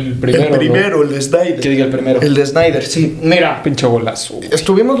 No, el primero. El de Snyder. ¿Qué diga el primero? El de Snyder, sí. Mira, Pinche golazo, güey.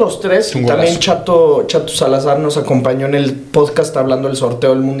 estuvimos los tres. Un También golazo. Chato Salazar nos acompañó en el podcast hablando del sorteo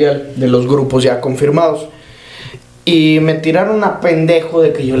del mundial, de los grupos ya confirmados. Y me tiraron a pendejo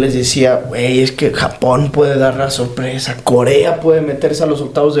de que yo les decía, güey, es que Japón puede dar la sorpresa, Corea puede meterse a los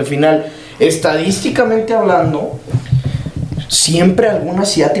octavos de final. Estadísticamente hablando, siempre algún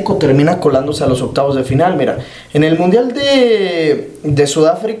asiático termina colándose a los octavos de final. Mira, en el mundial de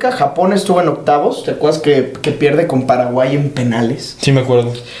Sudáfrica, Japón estuvo en octavos. ¿Te acuerdas que pierde con Paraguay en penales? Sí, me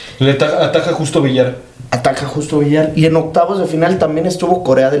acuerdo. Le ataja justo Villar. Ataca justo Villar. Y en octavos de final también estuvo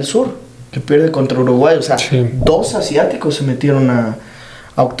Corea del Sur, que pierde contra Uruguay. O sea, sí. 2 asiáticos se metieron a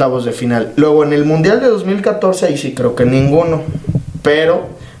octavos de final. Luego en el mundial de 2014, ahí sí creo que ninguno. Pero,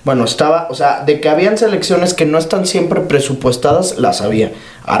 bueno, estaba, o sea, de que habían selecciones que no están siempre presupuestadas, las había.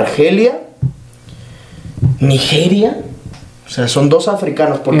 Argelia, Nigeria, o sea, son 2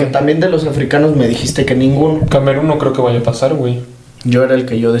 africanos, porque también de los africanos me dijiste que ninguno. Camerún no creo que vaya a pasar, güey. Yo era el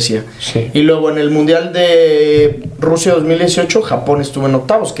que yo decía. Sí. Y luego en el mundial de Rusia 2018, Japón estuvo en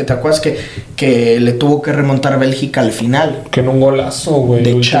octavos. Que te acuerdas que le tuvo que remontar a Bélgica al final. Que en un golazo, güey.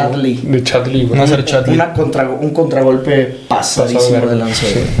 De Chadli. De Chadli, güey. Un contragolpe pasadísimo de lanza.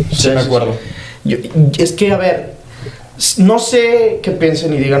 Sí, me acuerdo. Es que, a ver, no sé qué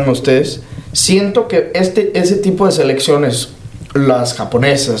piensen y díganme ustedes. Siento que ese tipo de selecciones, las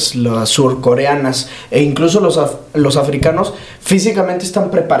japonesas, las surcoreanas e incluso los africanos, físicamente están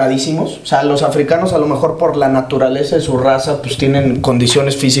preparadísimos. O sea, los africanos, a lo mejor por la naturaleza de su raza, pues tienen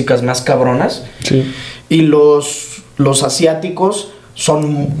condiciones físicas más cabronas. Sí. Y los asiáticos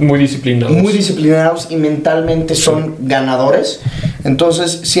son muy disciplinados y mentalmente son ganadores.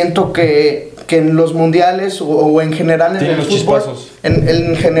 Entonces siento que en los mundiales o en general en el fútbol,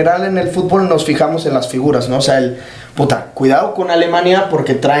 en general en el fútbol nos fijamos en las figuras, ¿no? O sea, cuidado con Alemania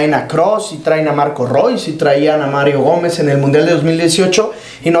porque traen a Kroos y traen a Marco Reus y traían a Mario Gómez en el mundial de 2018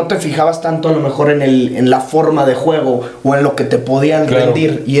 y no te fijabas tanto a lo mejor en la forma de juego o en lo que te podían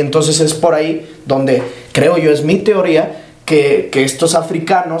rendir. Y entonces es por ahí donde creo yo, es mi teoría, que estos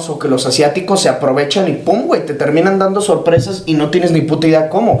africanos o que los asiáticos se aprovechan y pum, güey, te terminan dando sorpresas y no tienes ni puta idea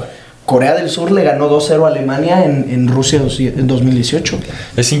cómo. Corea del Sur le ganó 2-0 a Alemania en Rusia en 2018.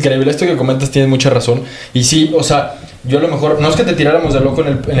 Es increíble, esto que comentas tienes mucha razón. Y sí, o sea, yo a lo mejor, no es que te tiráramos de loco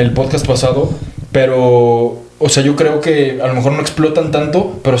en el podcast pasado, pero, o sea, yo creo que a lo mejor no explotan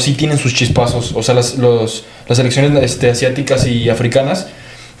tanto, pero sí tienen sus chispazos. O sea, las selecciones asiáticas y africanas.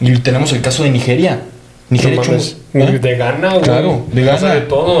 Y tenemos el caso de Nigeria. Nigeria de Ghana, güey. Claro, de Ghana. O sea, de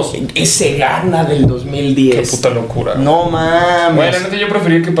todos. Ese Ghana del 2010. Qué puta locura. No mames. Bueno, la neta yo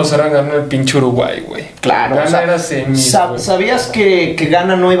prefería que pasara Ghana el pinche Uruguay, güey. Claro. Ghana era semis, ¿sabías que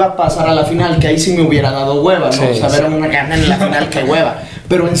Ghana no iba a pasar a la final? Que ahí sí me hubiera dado hueva, ¿no? Sí, o sea, ver una Ghana en la final, que hueva.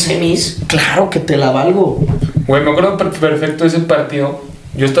 Pero en semis, claro que te la valgo. Güey, me acuerdo perfecto de ese partido.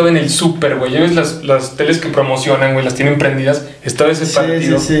 Yo estaba en el súper, güey. Ya ves las teles que promocionan, güey, las tienen prendidas. Estaba ese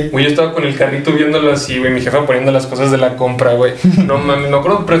partido. Sí. Güey, yo estaba con el carrito viéndolo así, güey. Mi jefa poniendo las cosas de la compra, güey. No mames, me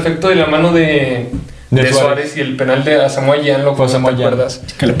acuerdo perfecto de la mano de Suárez y el penal de Asamoah Gyan, loco, ¿te acuerdas?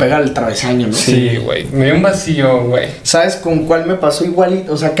 Que le pega al travesaño, ¿no? Sí, güey. Me dio un vacío, güey. ¿Sabes con cuál me pasó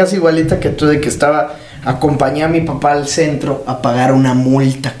igualito? O sea, casi igualita que tú, de que acompañé a mi papá al centro a pagar una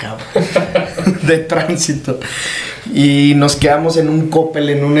multa, cabrón. de tránsito. Y nos quedamos en un Coppel,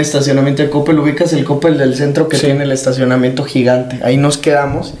 en un estacionamiento de Coppel. ¿Ubicas el Coppel del centro que tiene el estacionamiento gigante? Ahí nos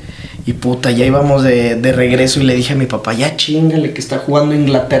quedamos. Y puta, ya íbamos de regreso y le dije a mi papá, ya chingale que está jugando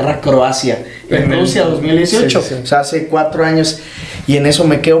Inglaterra-Croacia en Rusia 2018, o sea, hace 4 años. Y en eso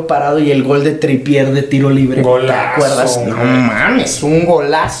me quedo parado y el gol de Trippier de tiro libre. Golazo, ¿te acuerdas? No mames, un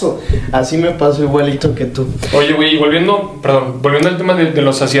golazo. Así me pasó igualito que tú. Oye, güey, volviendo al tema de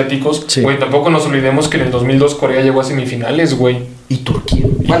los asiáticos, güey, tampoco nos olvidemos que en el 2002 Corea llegó a semifinales, güey. Y Turquía.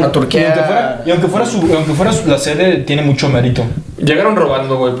 Bueno, Turquía. Y aunque fuera la sede, tiene mucho mérito. Llegaron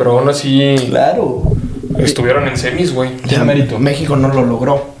robando, güey, pero aún así. Claro. Estuvieron en semis, güey. Tiene mérito. México no lo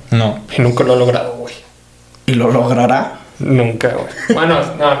logró. No. Y nunca lo ha logrado, güey. ¿Y lo logrará? Nunca, güey. Bueno,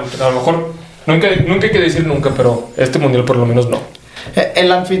 no, a lo mejor. Nunca hay que decir nunca, pero este mundial por lo menos no.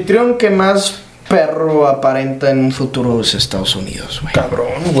 El anfitrión que más perro aparenta en un futuro es Estados Unidos, güey.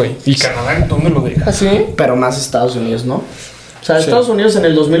 Cabrón, güey. ¿Y Canadá dónde lo dejas, Pero más Estados Unidos, ¿no? O sea, Estados Unidos en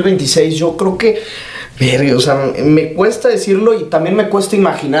el 2026 yo creo que... Verga, o sea, me cuesta decirlo y también me cuesta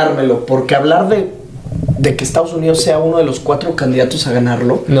imaginármelo. Porque hablar de que Estados Unidos sea uno de los 4 candidatos a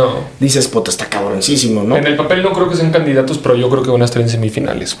ganarlo... No. Dices, puta, está cabroncísimo, ¿no? En el papel no creo que sean candidatos, pero yo creo que van a estar en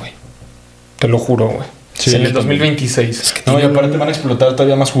semifinales, güey. Te lo juro, güey. Sí, en el 2026. Es que y aparte van a explotar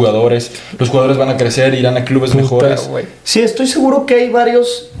todavía más jugadores. Los jugadores van a crecer, irán a clubes mejores. Güey. Sí, estoy seguro que hay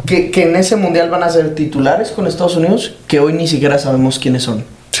varios que en ese mundial van a ser titulares con Estados Unidos, que hoy ni siquiera sabemos quiénes son.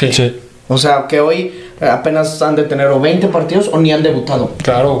 Sí. O sea, que hoy apenas han de tener o 20 partidos o ni han debutado.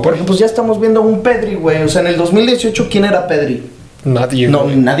 Claro, güey. Porque pues ya estamos viendo un Pedri, güey. O sea, en el 2018, ¿quién era Pedri? Nadie. No,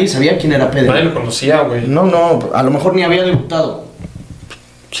 nadie sabía quién era Pedri. Nadie lo conocía, güey. No, a lo mejor ni había debutado.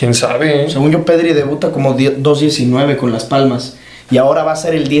 ¿Quién sabe? Según yo, Pedri debuta como 2.19 con Las Palmas. Y ahora va a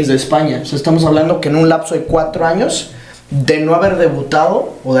ser el 10 de España. O sea, estamos hablando que en un lapso de 4 años, de no haber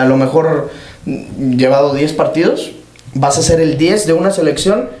debutado, o de a lo mejor llevado 10 partidos, vas a ser el 10 de una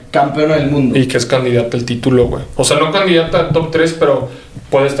selección campeona del mundo. Y que es candidata al título, güey. O sea, no candidata al top 3, pero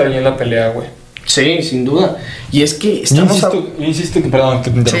puede estar ahí en la pelea, güey. Sí, sin duda. Y es que estamos... Yo insisto que, perdón,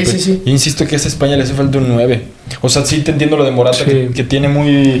 que te interrumpí. Sí. Yo insisto que a esta España le hace falta un 9. O sea, sí te entiendo lo de Morata, Sí. que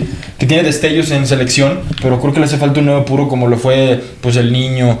tiene destellos en selección, pero creo que le hace falta un 9 puro como lo fue pues el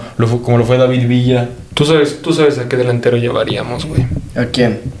Niño, como lo fue David Villa. Tú sabes a qué delantero llevaríamos, güey. ¿A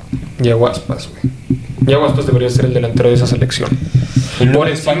quién? Yaguaspas, güey. Yaguaspas debería ser el delantero de esa selección. El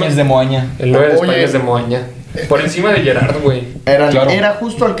 9 de España es de Moaña. El 9 de Oye. España es de Moaña. Por encima de Gerard, güey. Era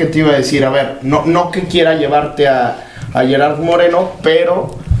justo al que te iba a decir. A ver, no que quiera llevarte a Gerard Moreno,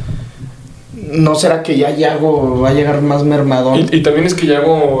 pero ¿no será que ya Yago va a llegar más mermadón? Y también es que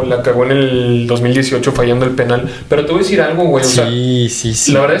Yago la cagó en el 2018 fallando el penal. Pero te voy a decir algo, güey. O sea,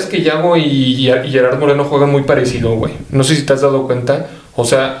 Sí. la verdad es que Yago y Gerard Moreno juegan muy parecido, güey. No sé si te has dado cuenta. O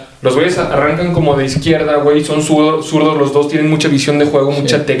sea, los güeyes arrancan como de izquierda, güey. Son zurdos los dos. Tienen mucha visión de juego,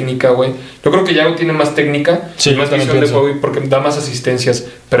 mucha técnica, güey. Yo creo que Yago tiene más técnica y más visión de juego porque da más asistencias.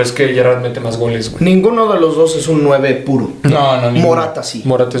 Pero es que Gerard mete más goles, güey. Ninguno de los dos es un 9 puro. No. Morata sí.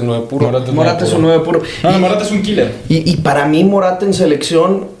 Morata es 9 puro. Morata es un 9 puro. No, Morata es un killer. Y para mí Morata en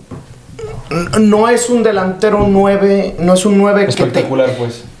selección no es un delantero 9, no es un 9 Espectacular,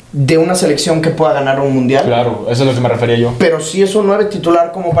 pues. de una selección que pueda ganar un mundial. Claro, eso es a lo que me refería yo. Pero sí es un 9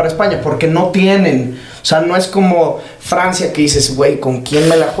 titular como para España, porque no tienen. O sea, no es como Francia que dices, güey, ¿con quién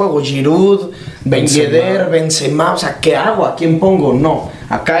me la juego? Giroud, Ben Yedder, Benzema. O sea, ¿qué hago? ¿A quién pongo? No.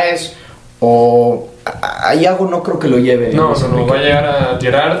 Acá es. O. A Iago no creo que lo lleve. No. Va a llegar a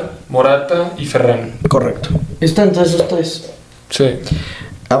Gerard, Morata y Ferran. Correcto. Está entre esos 3. Sí.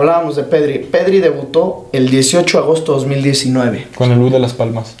 Hablábamos de Pedri. Pedri debutó el 18 de agosto de 2019. Con el U de Las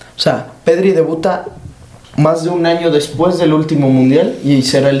Palmas. O sea, Pedri debuta más de un año después del último mundial y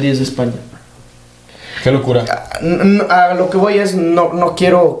será el 10 de España. Qué locura. A lo que voy es, no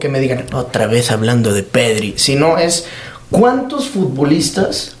quiero que me digan otra vez hablando de Pedri, sino es cuántos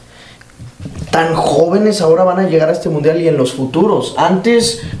futbolistas tan jóvenes ahora van a llegar a este mundial y en los futuros.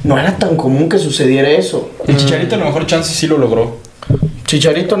 Antes no era tan común que sucediera eso. El Chicharito a lo mejor chance sí lo logró.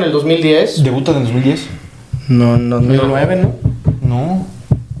 Chicharito en el 2010. ¿Debuta en 2010? No, en 2009, ¿no? No.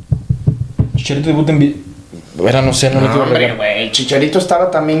 Chicharito debuta en... Era, no sé, no me quiero hombre, regar. güey, el Chicharito estaba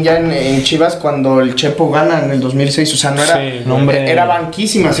también ya en Chivas cuando el Chepo gana en el 2006. O sea, no era... Sí, no, hombre. Era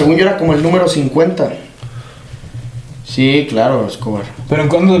banquísima, según yo era como el número 50. Sí, claro, Escobar. ¿Pero en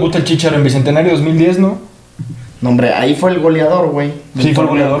cuándo debuta el Chicharo? ¿En Bicentenario 2010, no? No, hombre, ahí fue el goleador, güey. Sí, fue el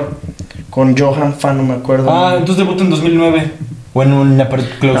goleador. Con Johan Fan, no me acuerdo. Ah, entonces debuta en 2009. O en una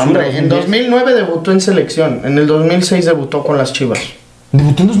clausura. No, hombre, en 2009 debutó en selección. En el 2006 debutó con las Chivas.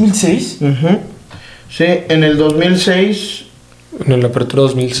 ¿Debutó en 2006? Sí, en el 2006 En el Apertura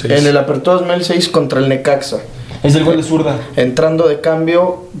 2006. En el Apertura 2006 contra el Necaxa. Es el gol de zurda. Entrando de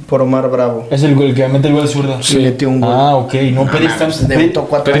cambio por Omar Bravo. Es el que mete el gol de zurda. Sí, metió un gol. Ah, ok. No, Pedri está... Debutó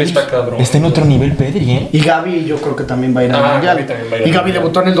 4 Pedri años. está cabrón. Está en otro nivel, Pedri, ¿eh? Y Gaby yo creo que también va a ir al Mundial. Gaby también va a ir al Y Gaby Mundial.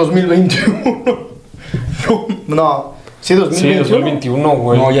 debutó en el 2021. No, sí, 2021. Sí, 2021,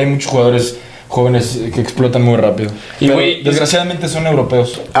 güey. No, ya hay muchos jugadores jóvenes que explotan muy rápido. Y, Pero, güey, desgraciadamente son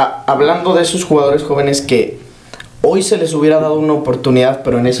europeos. Hablando de esos jugadores jóvenes que hoy se les hubiera dado una oportunidad,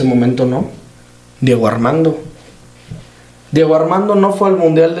 pero en ese momento no. Diego Armando. Diego Armando no fue al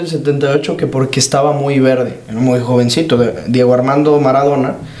Mundial del 78 que porque estaba muy verde, era muy jovencito. Diego Armando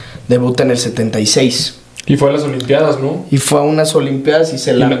Maradona debuta en el 76. Y fue a las Olimpiadas, ¿no? Y fue a unas Olimpiadas y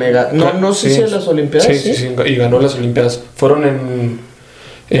se la mega... No sé si en las Olimpiadas, sí, y ganó las Olimpiadas. Fueron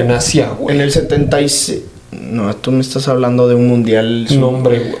en Asia, güey. En el 76... No, tú me estás hablando de un Mundial... No,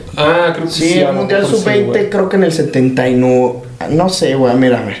 hombre, güey. Creo que sí. Sí, el Mundial Sub-20 creo que en el 79... No sé, güey,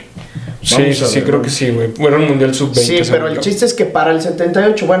 mira. Sí, creo que sí, güey. Era un Mundial Sub-20. Sí, pero el chiste es que para el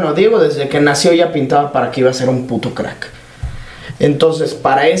 78... Bueno, Diego desde que nació ya pintaba para que iba a ser un puto crack. Entonces,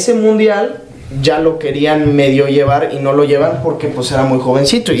 para ese Mundial... ya lo querían medio llevar y no lo llevan porque pues era muy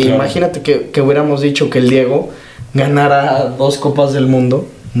jovencito. Y claro, imagínate que hubiéramos dicho que el Diego ganara 2 Copas del Mundo.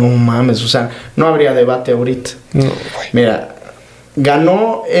 No mames, o sea, no habría debate ahorita. No, mira,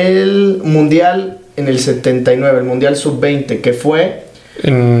 ganó el Mundial en el 79, el Mundial Sub-20, que fue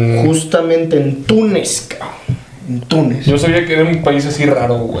justamente en Túnez, cabrón. En Túnez. Yo sabía que era un país así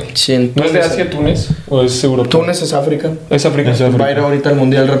raro, güey. Sí, en Túnez. ¿No es de Asia, Túnez? ¿O es Europa? Túnez es África. Es África. Va a ir ahorita al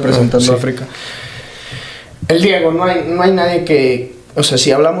Mundial representando a África. El Diego, no hay nadie que... O sea,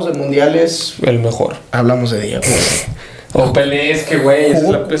 si hablamos de mundiales... El mejor. Hablamos de Diego. O Pelé, es que, güey,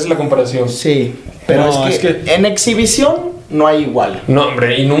 esa es la comparación. Sí, pero no, es que en exhibición no hay igual. No,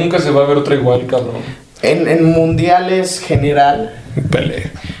 hombre, y nunca se va a ver otra igual, cabrón. En mundiales general...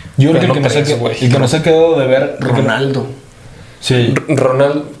 Pelé. Yo creo que el que nos ha quedado de ver... Ronaldo. Sí.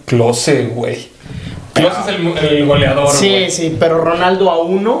 Ronaldo Klose, güey. Klose es el goleador, sí, sí, pero Ronaldo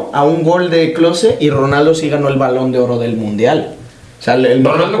a un gol de Klose y Ronaldo sí ganó el Balón de Oro del Mundial. O sea,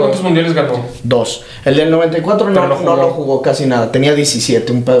 ¿Ronaldo cuántos mundiales ganó? 2. El del 94 no lo jugó casi nada, tenía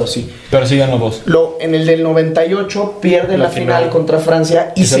 17, un pedo así. Pero sí ganó 2. En el del 98 pierde la final contra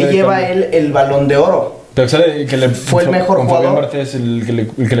Francia y se lleva él el Balón de Oro. Pero sale que fue el mejor jugador. Fabián Barthez el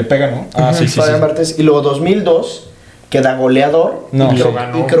que le pega, ¿no? Fabián Barthez. Y luego 2002 queda goleador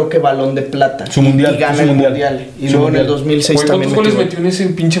y creo que Balón de Plata. Su mundial. Y gana el mundial. Y luego en el 2006 también. ¿Cuántos goles metió en ese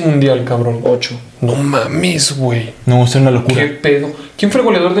pinche mundial, cabrón? 8. No mames, güey. No, es una locura. ¿Qué pedo? ¿Quién fue el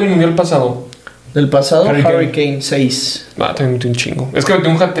goleador del mundial pasado? Del pasado, Harry Kane 6. También metió un chingo. Es que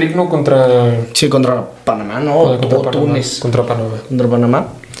metió un hat-trick, ¿no? Sí, contra Panamá, ¿no? Contra Túnez. Contra Panamá. Contra Panamá.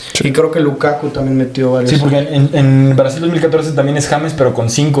 Sí. Y creo que Lukaku también metió varios. Sí, porque en Brasil 2014 también es James, pero con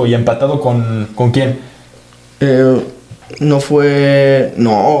 5 y empatado ¿con quién? No fue...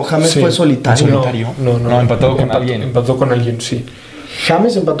 No, James fue solitario. No, empató con alguien. Empató con alguien, sí.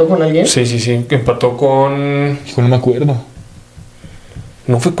 ¿James empató con alguien? Sí. Empató con... Hijo, no me acuerdo.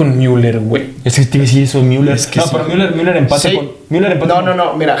 No fue con Müller, güey. Es que sí, eso, Müller. Es que no, sí. pero Müller empata sí. con... Müller empata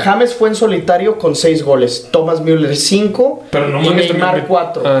No. Mira, James fue en solitario con 6 goles. Thomas Müller 5. Pero no y Neymar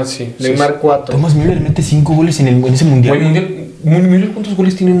 4. Sí. Neymar 4. Thomas Müller mete 5 goles en ese mundial. Güey, Müller, ¿cuántos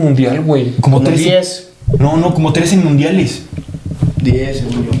goles tiene en mundial, güey? Como 10. No, como 3 en mundiales. 10,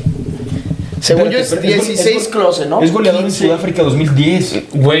 según yo. Según yo es 16 Klose, ¿no? Es goleador en Sudáfrica 2010.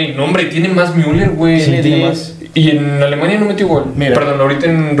 Güey, no, hombre, tiene más Müller, güey. Tiene 10. Y en Alemania no metió gol. Mira. Perdón, ahorita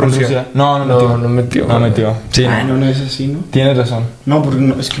en Rusia. No metió. No metió. Sí. No es así, ¿no? Tienes razón. No,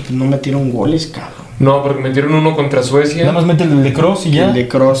 porque es que no metieron goles, cabrón. No, porque metieron uno contra Suecia. Nada más mete el de Kroos y ya. El de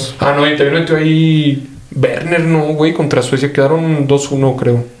Kroos. No, y también metió ahí Werner, no, güey, contra Suecia. Quedaron 2-1,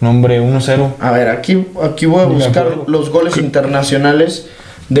 creo. No, hombre, 1-0. A ver, aquí voy a buscar los goles internacionales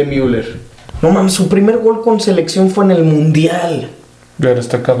de Müller. No mames, su primer gol con selección fue en el Mundial. Ya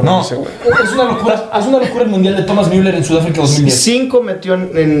está cabrón ese, güey. Es una locura el mundial de Thomas Müller en Sudáfrica 2010. 5 metió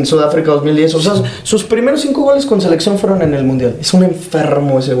en Sudáfrica 2010. O sea, sus primeros 5 goles con selección fueron en el mundial. Es un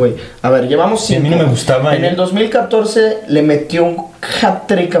enfermo ese güey. A ver, llevamos 5. A mí no me gustaba. En el 2014 le metió un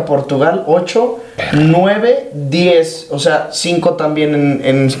hat-trick a Portugal. 8, 9, 10. O sea, 5 también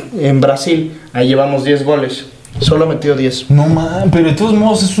en Brasil. Ahí llevamos 10 goles. Solo metió 10. No mames, pero de todos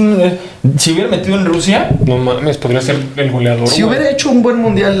modos es un... si hubiera metido en Rusia... No mames, podría ser el goleador. Si hubiera hecho un buen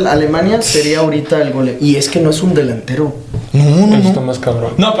mundial Alemania, sería ahorita el goleador. Y es que no es un delantero. No. Está más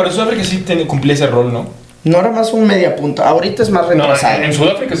cabrón. No, pero Sudáfrica sí cumplía ese rol, ¿no? No era más un media punta. Ahorita es más retrasado. No, en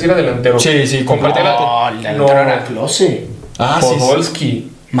Sudáfrica sí era delantero. Sí, completamente. El delantero era Klose.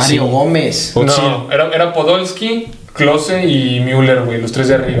 Podolski. Mario Gómez. No, era Podolski, Klose y Müller, güey, los tres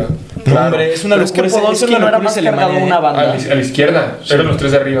de arriba. No, hombre, es una Pero es que locura. Podolski no era más cargado una A banda. la izquierda, eran los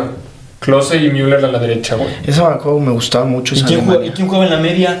tres de arriba. Klose y Müller a la derecha, güey. Ese juego me gustaba mucho. ¿Y quién jugaba en la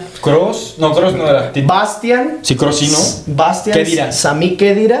media? ¿Kroos? No, Kroos no era. Bastian. Sí, Kroos sí, ¿no? Bastian. Khedira. Sami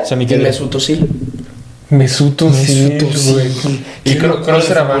Khedira. Sami Y Khedira. Mesut Özil. Mesut Özil, güey. Y Kroos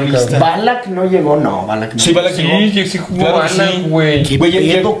era banca. Balak no llegó, no, Balak no. Sí, Balak Sí, llegó. que sí jugó Claro que Balak, sí. güey. ¿Qué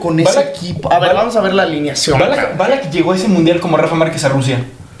Güey, pedo con ese Balak- equipo? A ver, Balak- vamos a ver la alineación. Balak llegó a ese mundial como Rafa Márquez a Rusia.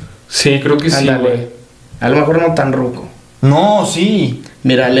 Sí, creo que sí, Ándale. güey. A lo mejor no tan ruco. No, sí.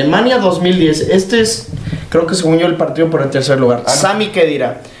 Mira, Alemania 2010. Este es, creo que según yo, el partido por el tercer lugar. Sami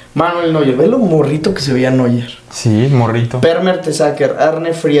Khedira, Manuel Neuer. Ve lo morrito que se veía Neuer. Sí, morrito. Per Mertesacker,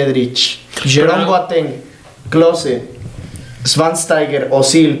 Arne Friedrich, Jerome Pero- Boateng, Klose, Schweinsteiger,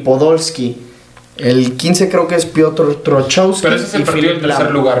 Özil, Podolski. El 15 creo que es Piotr Trochowski. Pero ese es el y partido del Philipp tercer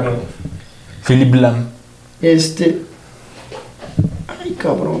Lahm. lugar, ¿no? Philipp Lahm. Ay,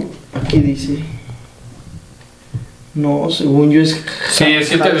 cabrón. Aquí dice. No, según yo es. Sí, es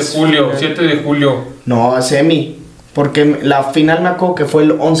 7 de julio, 7 de julio. No, semi. Porque la final me acuerdo que fue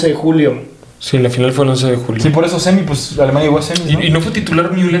el 11 de julio. Sí, la final fue el 11 de julio. Sí, por eso semi, pues Alemania llegó a semi, ¿no? Y no fue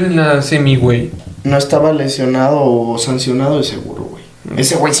titular Müller en la semi, güey. No estaba lesionado o sancionado de seguro, güey.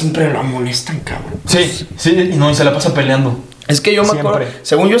 Ese güey siempre lo amonestan, cabrón. Sí, sí, y no, y se la pasa peleando. Es que yo me Siempre. acuerdo,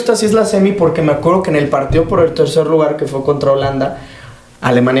 según yo esta sí es la semi porque me acuerdo que en el partido por el tercer lugar que fue contra Holanda,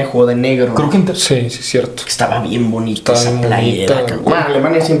 Alemania jugó de negro. Creo que Sí, sí, es cierto. Estaba bien bonita Estaba esa bien playera. bonita, cabrón. güey. Bueno,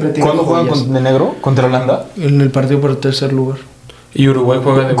 Alemania siempre tiene ¿Cuándo juegan joyas. de negro? ¿Contra Holanda? En el partido por el tercer lugar. Y Uruguay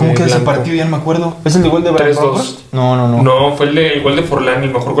juega de ¿Cómo queda ese blanco. partido? Ya no me acuerdo. ¿Es el de gol de 3-2. Brandon? No. No, fue el gol de Forlán,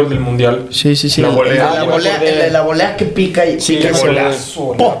 el mejor gol del mundial. Sí. La volea. La volea, el de la volea que pica y Sí, pica qué ese golazo,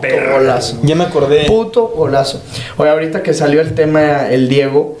 puto la perra. golazo. Ya me acordé. Puto golazo. Oye, ahorita que salió el tema el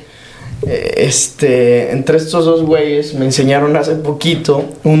Diego, entre estos dos güeyes me enseñaron hace poquito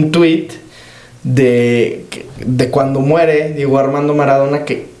un tweet de cuando muere Diego Armando Maradona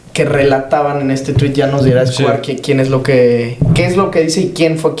que relataban en este tweet. Ya nos dirá Escobar Sí. qué es lo que dice y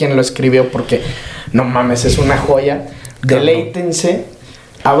quién fue quien lo escribió, porque no mames, es una joya. Deleítense,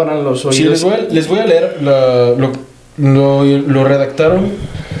 abran los Sí, oídos. les voy a leer lo redactaron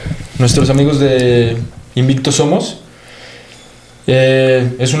nuestros amigos de Invicto Somos.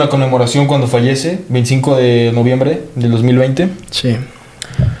 Es una conmemoración cuando fallece, 25 de noviembre del 2020. Sí.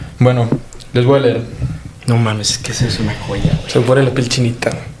 Bueno, les voy a leer. No mames, es que eso es una joya, güey. Se me pone la piel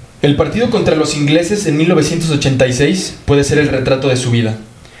chinita. El partido contra los ingleses en 1986 puede ser el retrato de su vida.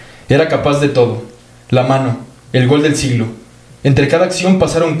 Era capaz de todo. La mano, el gol del siglo. Entre cada acción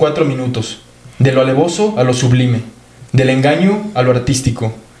pasaron 4 minutos. De lo alevoso a lo sublime. Del engaño a lo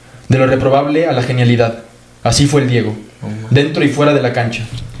artístico. De lo reprobable a la genialidad. Así fue el Diego. Dentro y fuera de la cancha.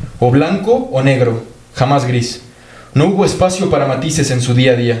 O blanco o negro. Jamás gris. No hubo espacio para matices en su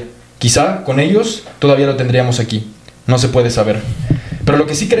día a día. Quizá con ellos todavía lo tendríamos aquí. No se puede saber. Pero lo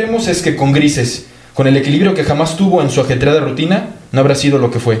que sí creemos es que con grises, con el equilibrio que jamás tuvo en su ajetreada rutina, no habrá sido lo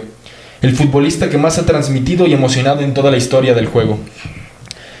que fue. El futbolista que más ha transmitido y emocionado en toda la historia del juego.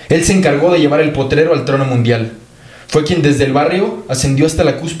 Él se encargó de llevar el potrero al trono mundial. Fue quien desde el barrio ascendió hasta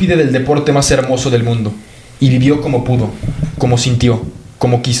la cúspide del deporte más hermoso del mundo. Y vivió como pudo, como sintió,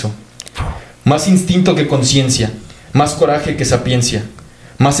 como quiso. Más instinto que conciencia, más coraje que sapiencia,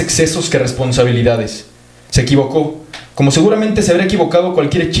 más excesos que responsabilidades. Se equivocó, como seguramente se habrá equivocado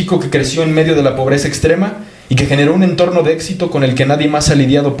cualquier chico que creció en medio de la pobreza extrema y que generó un entorno de éxito con el que nadie más ha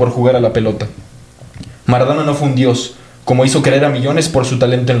lidiado por jugar a la pelota. Maradona no fue un dios, como hizo creer a millones por su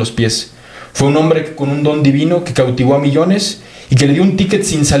talento en los pies. Fue un hombre con un don divino que cautivó a millones y que le dio un ticket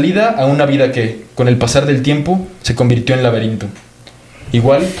sin salida a una vida que, con el pasar del tiempo, se convirtió en laberinto.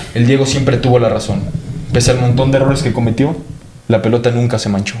 Igual, el Diego siempre tuvo la razón. Pese al montón de errores que cometió, la pelota nunca se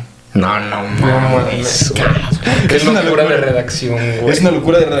manchó. No mames, Es una locura de redacción, güey. Es una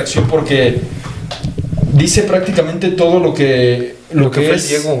locura de redacción porque dice prácticamente todo lo que fue es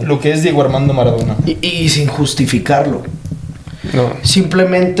Diego. lo que es Diego Armando Maradona. Y sin justificarlo. No.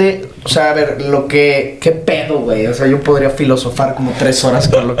 Simplemente, o sea, a ver, ¿qué pedo, güey? O sea, yo podría filosofar como 3 horas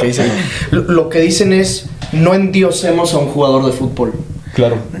con lo que dicen. Lo que dicen es, no endiosemos a un jugador de fútbol.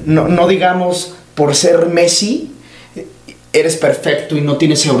 Claro. No digamos, por ser Messi, eres perfecto y no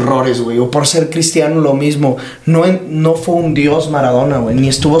tienes errores, güey. O por ser Cristiano, lo mismo. No fue un dios Maradona, güey. Ni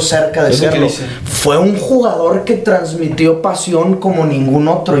estuvo cerca de Es lo que serlo. dice. Fue un jugador que transmitió pasión como ningún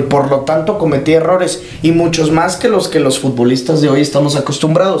otro. Y por lo tanto cometía errores. Y muchos más que los futbolistas de hoy estamos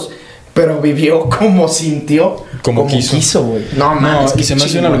acostumbrados. Pero vivió como sintió. Como quiso. güey. No, mames. Y se me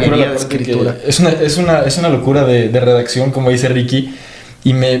hace una locura la parte que es una locura de redacción, como dice Ricky.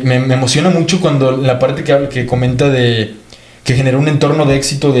 Y me emociona mucho cuando la parte que comenta de que generó un entorno de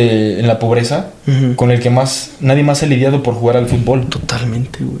éxito en la pobreza, con el que nadie más ha lidiado por jugar al fútbol.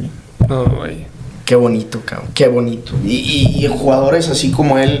 Totalmente, güey. No, güey. Qué bonito, cabrón, qué bonito. Y jugadores así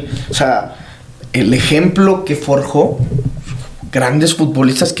como él, o sea, el ejemplo que forjó, grandes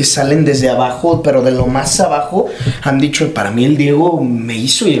futbolistas que salen desde abajo, pero de lo más abajo, han dicho, para mí el Diego me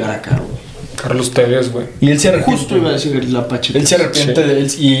hizo llegar acá, güey. Carlos Tevez, güey. Y él se arrepiente. Justo iba a decir la Pache. Él se arrepiente de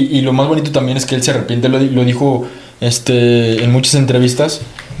él, y lo más bonito también es que él se arrepiente, lo dijo en muchas entrevistas,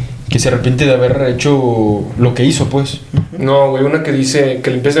 que se arrepiente de haber hecho lo que hizo, pues. No, güey, una que dice, que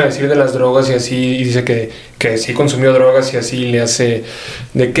le empiezan a decir de las drogas y así, y dice que sí consumió drogas y así le hace,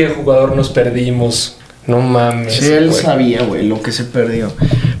 ¿de qué jugador nos perdimos? No mames. Sí, él sabía, güey, lo que se perdió.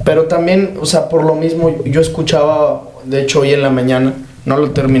 Pero también, o sea, por lo mismo, yo escuchaba, de hecho, hoy en la mañana, no lo he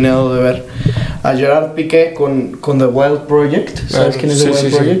terminado de ver, a Gerard Piqué con The Wild Project. ¿Sabes quién es The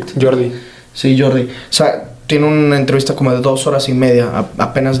Wild Project? Sí. Jordi. Sí, Jordi. O sea, tiene una entrevista como de 2 horas y media,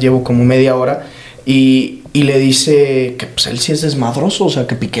 apenas llevo como media hora, y le dice que pues él sí es desmadroso, o sea,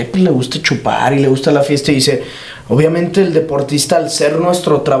 que Piqué pues, le gusta chupar y le gusta la fiesta, y dice, obviamente el deportista, al ser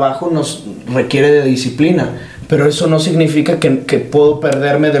nuestro trabajo, nos requiere de disciplina, pero eso no significa que puedo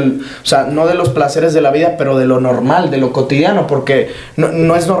perderme o sea, no de los placeres de la vida, pero de lo normal, de lo cotidiano, porque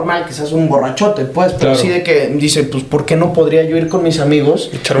no es normal que seas un borrachote, pues, pero claro. sí de que dice, pues, ¿por qué no podría yo ir con mis amigos?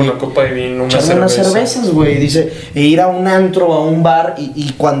 Echar una copa de vino, echarme unas cervezas, güey, dice, e ir a un antro, a un bar,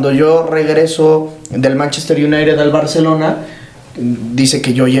 y cuando yo regreso del Manchester United al Barcelona, dice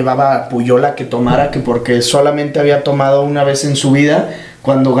que yo llevaba a Puyola que tomara, que porque solamente había tomado una vez en su vida,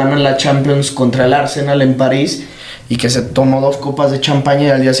 cuando ganan la Champions contra el Arsenal en París, y que se tomó 2 copas de champaña y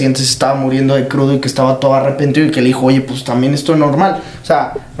al día siguiente se estaba muriendo de crudo y que estaba todo arrepentido, y que le dijo, oye, pues también esto es normal. O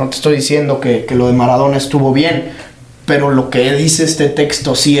sea, no te estoy diciendo que lo de Maradona estuvo bien, pero lo que dice este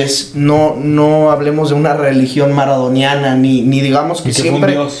texto sí es, no hablemos de una religión maradoniana, ni digamos que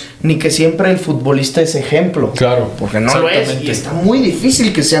siempre el futbolista es ejemplo. Claro. Porque no lo es, y está muy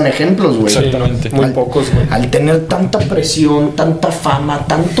difícil que sean ejemplos, güey. Exactamente. Muy pocos, güey. Al tener tanta presión, tanta fama,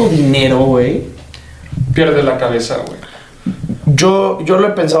 tanto dinero, güey. Pierde la cabeza, güey. Yo lo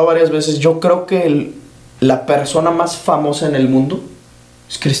he pensado varias veces. Yo creo que la persona más famosa en el mundo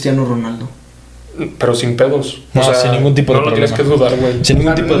es Cristiano Ronaldo. Pero sin pedos. No, o sea, sin ningún tipo de problema. No lo tienes que dudar, güey. Sin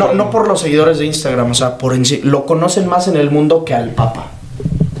ningún tipo de no por los seguidores de Instagram, o sea, por en sí. Lo conocen más en el mundo que al Papa.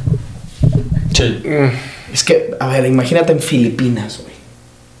 Sí. Es que, a ver, imagínate en Filipinas, güey.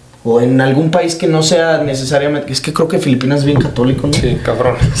 O en algún país que no sea necesariamente... Es que creo que Filipinas es bien católico, ¿no? Sí,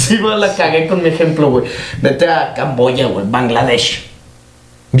 cabrón. Sí, güey, la cagué con mi ejemplo, güey. Vete a Camboya, güey, Bangladesh.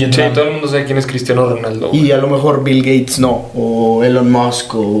 Vietnam. Sí, todo el mundo sabe quién es Cristiano Ronaldo, güey. Y a lo mejor Bill Gates no, o Elon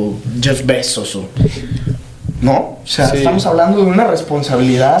Musk, o Jeff Bezos, o... ¿No? O sea, Sí. Estamos hablando de una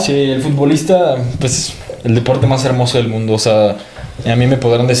responsabilidad. Sí, el futbolista, pues, el deporte más hermoso del mundo. O sea, a mí me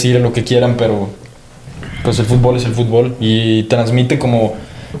podrán decir lo que quieran, pero pues el fútbol es el fútbol. Y transmite como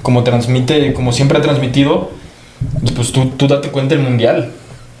siempre ha transmitido. Y pues tú date cuenta del mundial.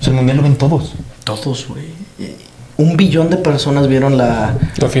 O sea, el mundial lo ven todos. Todos, güey. 1 billón de personas vieron la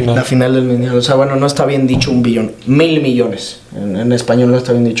final del mundial. O sea, bueno, no está bien dicho 1 billón. 1,000 millones. En español no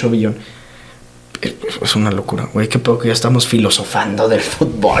está bien dicho billón. Es una locura, güey. Qué poco que ya estamos filosofando del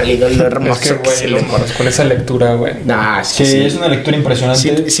fútbol y de lo hermoso güey, con esa lectura, güey. Nah, Sí, es una lectura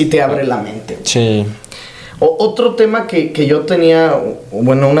impresionante. Sí te abre la mente. Sí. Otro tema que yo tenía,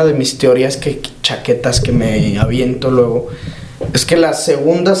 bueno, una de mis teorías chaquetas que me aviento luego, es que la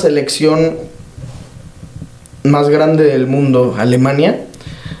segunda selección más grande del mundo, Alemania,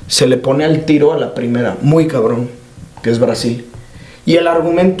 se le pone al tiro a la primera, muy cabrón, que es Brasil. Y el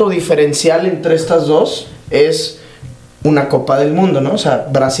argumento diferencial entre estas dos es una Copa del Mundo, ¿no? O sea,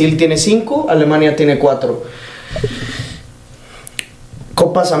 Brasil tiene 5, Alemania tiene 4.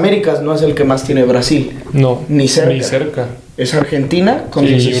 Copas Américas no es el que más tiene Brasil. No, ni cerca. Es Argentina con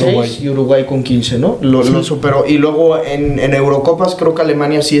 16 y Uruguay con 15, ¿no? Lo superó. Y luego en Eurocopas creo que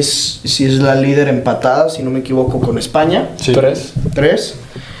Alemania sí es la líder empatada, si no me equivoco, con España. Sí. 3.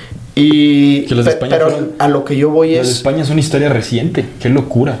 Y que las de España pero a lo que yo voy las de España es una historia reciente. Qué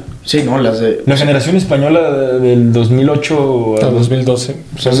locura. Sí, no, las de... La generación española del 2008 al 2012.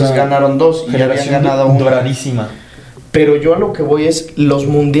 Entonces ganaron 2 y habían ganado 1. Doradísima. Pero yo a lo que voy es los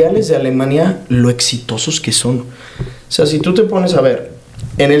mundiales de Alemania, lo exitosos que son. O sea, si tú te pones a ver,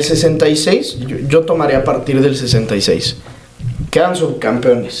 en el 66, yo tomaría a partir del 66. Quedan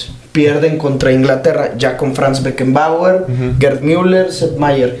subcampeones. Pierden contra Inglaterra, ya con Franz Beckenbauer, Gerd Müller, Sepp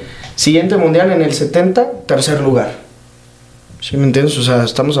Maier. Siguiente mundial en el 70, tercer lugar. ¿Sí me entiendes? O sea,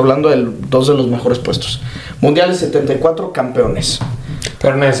 estamos hablando de 2 de los mejores puestos. Mundiales 74, campeones.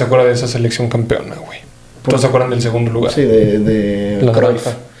 Pero nadie se acuerda de esa selección campeona, güey. ¿Todos se acuerdan del segundo lugar? Sí, de La Cruyff.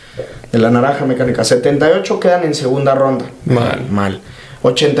 naranja. De la naranja mecánica. 78 quedan en segunda ronda. Mal.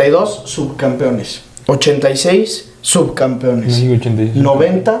 82 subcampeones. 86 subcampeones. Sí, 86.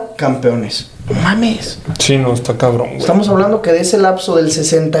 90 campeones. No mames. Sí, no, está cabrón, güey. Estamos hablando que de ese lapso del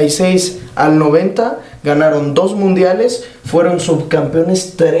 66 al 90 ganaron 2 mundiales, fueron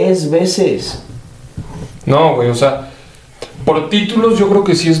subcampeones 3 veces. No, güey, o sea, por títulos yo creo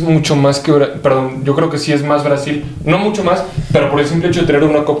que sí es mucho más que... Perdón, yo creo que sí es más Brasil. No mucho más, pero por el simple hecho de tener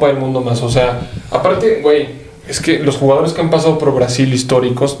una Copa del Mundo más. O sea, aparte, güey, es que los jugadores que han pasado por Brasil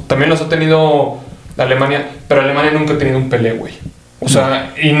históricos, también los ha tenido Alemania, pero Alemania nunca ha tenido un Pelé, güey. O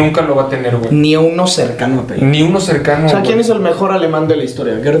sea, y nunca lo va a tener, güey. Ni uno cercano a Pelé. Ni uno cercano. O sea, ¿quién güey. es el mejor alemán de la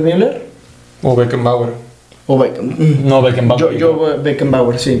historia? ¿Gerd Müller? O Beckenbauer. ¿O Beckenbauer? No, Beckenbauer. Yo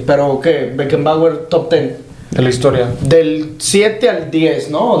Beckenbauer, sí. ¿Pero qué? Beckenbauer top 10. De la historia. Del 7 al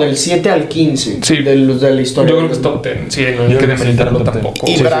 10, ¿no? O del 7 al 15. Sí. De la historia. Yo creo que es top 10. Sí, no hay Yo que creo que sí, demeritarlo top 10. tampoco.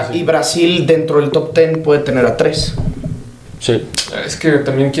 Y, Sí, y Brasil dentro del top 10 puede tener a 3. Sí. Es que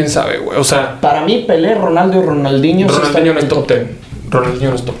también quién sabe, güey. O sea, Para mí, Pelé, Ronaldo y Ronaldinho sí están Ronaldinho en no es el top 10. Ronaldinho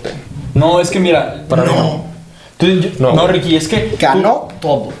no es top 10. No, es que mira. Para mí No. No, Ricky, es que. Ganó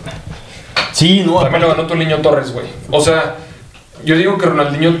todo. Sí, no. También lo ganó tu niño Torres, güey. O sea, yo digo que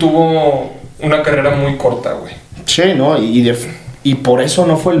Ronaldinho tuvo una carrera muy corta, güey. Sí, ¿no? Y por eso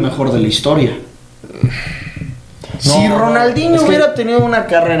no fue el mejor de la historia. Si Ronaldinho es que- hubiera tenido una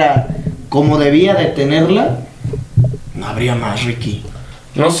carrera como debía de tenerla, no habría más, Ricky.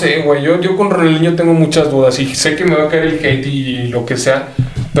 No sé, güey. Yo con Ronaldinho tengo muchas dudas. Y sé que me va a caer el hate y lo que sea.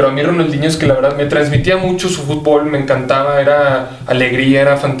 Pero a mí Ronaldinho es que la verdad me transmitía mucho su fútbol. Me encantaba. Era alegría,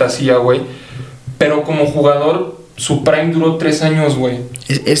 era fantasía, güey. Pero como jugador, su prime duró 3 años, güey.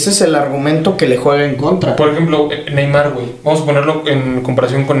 Ese es el argumento que le juega en contra. Por ejemplo, Neymar, güey. Vamos a ponerlo en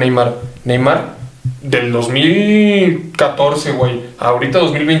comparación con Neymar. Neymar, del 2014, güey, ahorita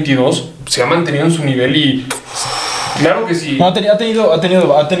 2022, se ha mantenido en su nivel y... Claro que sí. No, ha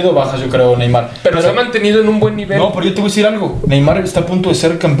tenido bajas, yo creo, Neymar. Pero se ha mantenido en un buen nivel. No, pero yo te voy a decir algo. Neymar está a punto de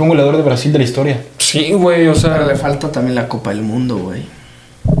ser campeón goleador de Brasil de la historia. Sí, güey, o sea... Pero le falta también la Copa del Mundo, güey.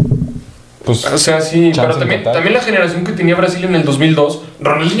 Pues, O sea, sí, chance pero de total. también la generación que tenía Brasil en el 2002,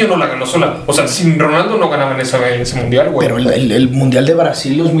 Ronaldinho no la ganó sola. O sea, sin Ronaldo no ganaban ese mundial, güey. Pero el Mundial de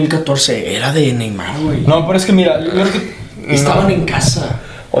Brasil 2014 era de Neymar, güey. no, pero es que mira, yo creo que. Estaban en casa.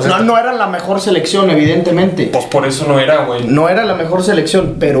 O sea, no eran la mejor selección, evidentemente. Pues por eso no era, güey. No era la mejor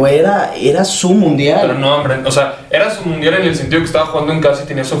selección, pero era su mundial. Pero no, hombre, o sea, era su mundial en el sentido que estaba jugando en casa y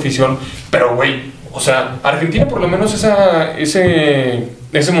tenía su afición. Pero, güey, o sea, Argentina por lo menos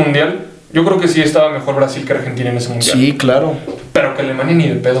ese mundial, yo creo que sí estaba mejor Brasil que Argentina en ese mundial. Sí, claro. Pero que Alemania ni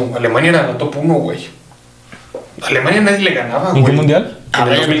de pedo. Alemania era la top 1, güey. Alemania nadie le ganaba, güey. ¿En qué mundial? En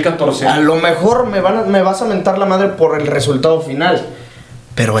el 2014. A lo mejor me vas a mentar la madre por el resultado final.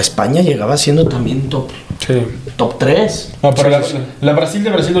 Pero España llegaba siendo también Sí. top 3. No, pero Sí, sí. la Brasil de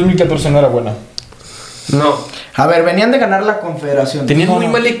Brasil 2014 no era buena. No. A ver, venían de ganar la Confederación. Tenían No, muy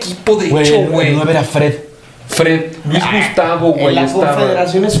no. mal equipo, de hecho, güey. No era Fred. Fred, Luis Gustavo, En güey, la estaba.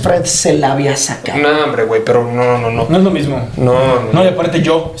 Confederaciones Fred se la había sacado. No, hombre, güey, pero no. No es lo mismo. No. Y aparte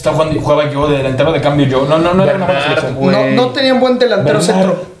yo, estaba jugando y jugaba yo, delantero de cambio yo. No era una buena Bernard, selección. güey. No tenían buen delantero Bernard.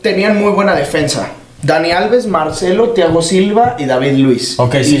 centro. Tenían muy buena defensa. Dani Alves, Marcelo, Thiago Silva y David Luis.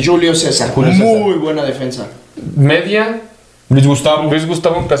 Ok, y sí. Julio César. Julio César. Muy buena defensa. Media, Luis Gustavo. Luis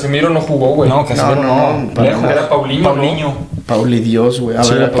Gustavo Casemiro no jugó, güey. No, Casemiro no, no. Lejos. Era Paulinho, Paulinho. Pauli Dios, güey.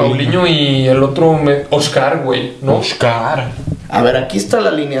 Sí, Era Paulinho y el otro, Oscar, güey, ¿no? Oscar. A ver, aquí está la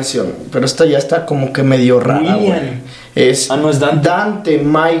alineación. Pero esta ya está como que medio rara, William. güey. Es No es Dante. Dante,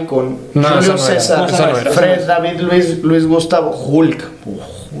 Maicon, No, Julio esa no era. César, Esa no era. Fred, David Luis Gustavo, Hulk.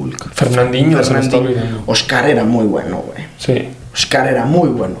 Hulk. Fernandinho, se me está olvidando. Oscar era muy bueno, güey. Sí, Oscar era muy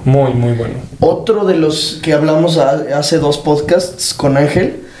bueno. muy bueno. Otro de los que hablamos hace 2 podcasts con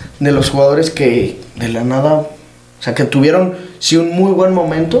Ángel, de los jugadores que de la nada, o sea, que tuvieron sí un muy buen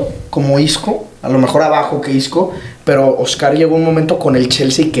momento, como Isco, a lo mejor abajo que Isco, pero Oscar llegó un momento con el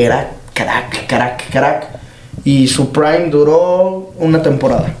Chelsea que era crack, y su prime duró una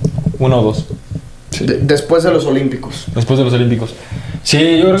temporada, 1 o 2. Sí. después de los Olímpicos. Después de los Olímpicos.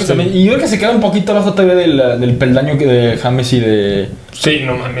 Sí, yo creo que también. Y yo creo que se queda un poquito abajo todavía del peldaño que de James y de. Sí,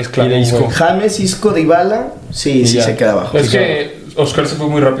 no mames, claro. Y de Isco. güey. James, Isco, Dybala, sí ya. se queda abajo. Es que Oscar se fue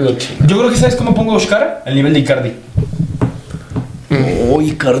muy rápido al Chile. Yo creo que ¿sabes cómo pongo a Oscar? Al nivel de Icardi.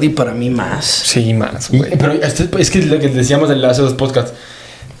 Uy, Icardi para mí más. Sí, más, Pero es que es lo que decíamos hace 2 podcasts.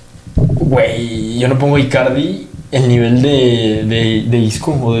 Güey, yo no pongo a Icardi el nivel de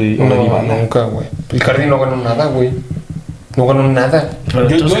Isco o de No, Dybala. nunca, güey. Icardi no ganó nada, güey. No ganó nada. Pero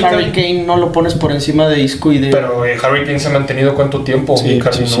entonces Harry Kane no lo pones por encima de Isco y de... Pero Harry Kane se ha mantenido ¿cuánto tiempo? Sí,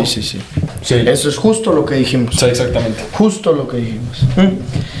 Casi, ¿no? sí. Eso es justo lo que dijimos. Sí, exactamente. Justo lo que dijimos.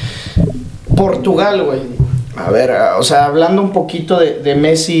 Portugal, güey. A ver, o sea, hablando un poquito de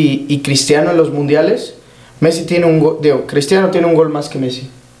Messi y Cristiano en los mundiales. Messi tiene un gol, Cristiano tiene un gol más que Messi.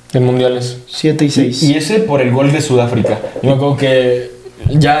 En mundiales. 7 y 6. Y ese por el gol de Sudáfrica. Yo me acuerdo que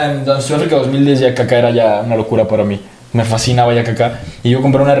ya en Sudáfrica 2010 ya Kaká era ya una locura para mí. Me fascinaba ya Kaká. Y yo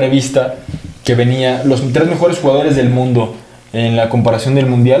compré una revista que venía los 3 mejores jugadores del mundo en la comparación del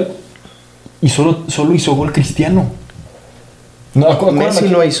mundial. Y solo hizo gol Cristiano. No, Messi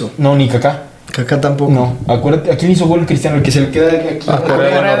no hizo. No, ni Kaká. Kaká tampoco. No, acuérdate, ¿a quién hizo gol Cristiano? El que se le queda aquí. A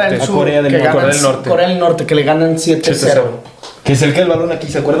Corea del Sur. Corea del Norte. Corea del Norte, que le ganan 7-0. Que se le queda el balón aquí,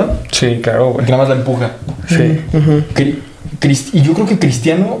 ¿se acuerdan? Sí, claro, güey. Que nada más la empuja. Sí. Y yo creo que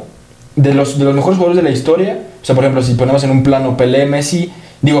Cristiano, de los mejores jugadores de la historia, o sea, por ejemplo, si ponemos en un plano Pelé,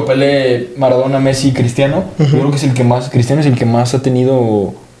 Maradona, Messi, Cristiano, yo creo que es el que más, Cristiano es el que más ha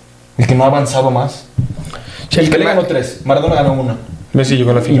tenido, el que no ha avanzado más. Sí, Pelé ganó 3, Maradona ganó 1. Messi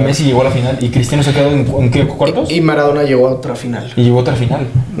llegó a la final. Y Messi llegó a la final. ¿Y Cristiano se ha quedado en qué, cuartos? Y Maradona llegó a otra final. Y llegó a otra final.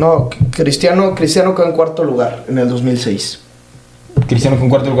 No, Cristiano quedó en cuarto lugar en el 2006. Cristiano fue en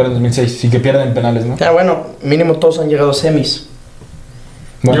cuarto lugar en 2006. Sí, que pierden penales, ¿no? Ya, bueno, mínimo todos han llegado a semis.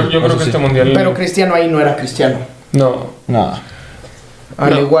 Bueno, yo creo que este mundial... Pero Cristiano ahí no era Cristiano. No.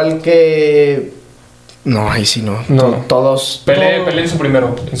 Al igual que... No, ahí sí no. Todos... Pelé en su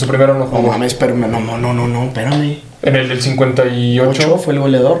primero. En su primero no jugó. No mames, no, espérame. En el del 58. 8 fue el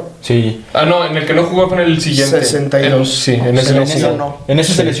goleador. Sí. No, en el que no jugó fue en el siguiente. 62. Sí, en ese no. En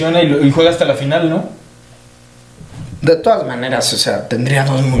ese se lesiona y juega hasta la final, ¿no? De todas maneras, o sea, tendría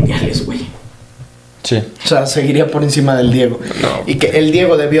 2 mundiales, güey. Sí. O sea, seguiría por encima del Diego. No. Y que el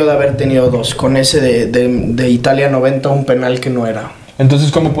Diego debió de haber tenido 2. Con ese de Italia 90, un penal que no era.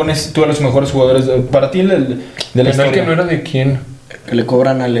 Entonces, ¿cómo pones tú a los mejores jugadores? Para ti, de la ¿Penal historia? que no era de quién? Que le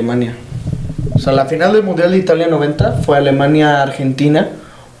cobran a Alemania. O sea, la final del Mundial de Italia 90 fue Alemania-Argentina.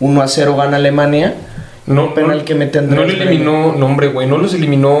 1-0 gana Alemania. Un penal que mete Andrés. No le eliminó... No, hombre, güey. No los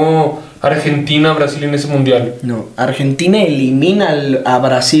eliminó Argentina, Brasil en ese mundial. No, Argentina elimina a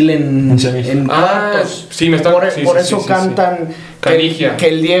Brasil en cuartos. Sí, me está... Por eso cantan que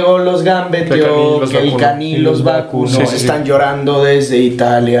el Diego los gambeteó, que el Cani los vacunó. Están llorando desde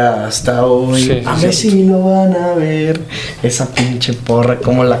Italia hasta hoy. A Messi lo van a ver. Esa pinche porra,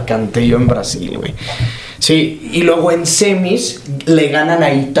 como la canté yo en Brasil, güey. Sí, y luego en semis le ganan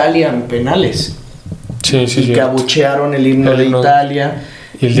a Italia en penales. Sí. Que abuchearon el himno de Italia.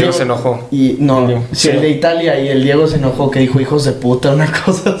 Y el Diego se enojó. El de Italia, y el Diego se enojó, que dijo hijos de puta, una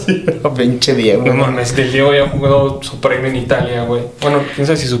cosa así. Pero pinche Diego. No mames, el Diego ya ha jugado su prime en Italia, güey. Bueno, quién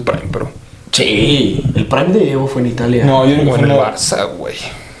sabe si su prime, pero... Sí, el prime de Diego fue en Italia. No, yo fue en el Barça, güey.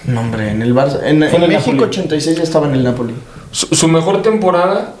 No, hombre, en el Barça. En México 86 ya estaba en el Napoli. Su mejor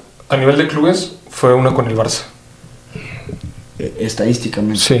temporada a nivel de clubes fue una con el Barça.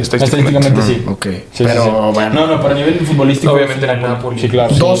 Estadísticamente. Sí, estadísticamente sí. Ok. Sí, pero sí. Bueno. No, para nivel futbolístico. Obviamente era el Napoli. Sí,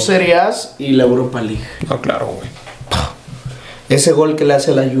 claro. 2 Serie A's y la Europa League. Ah, claro, güey. Ese gol que le hace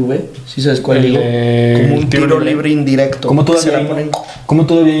a la Juve, ¿sí sabes cuál digo? Como un tiro libre indirecto. ¿Cómo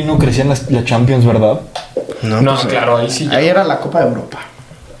todavía ahí no crecían las Champions, verdad? No, pues, claro, ahí sí. Ahí era la Copa de Europa.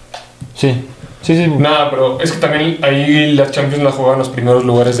 Sí. Nada, pero es que también ahí las Champions la jugaban en los primeros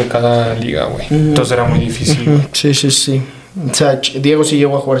lugares de cada liga, güey. Entonces era muy difícil. Sí. O sea, Diego sí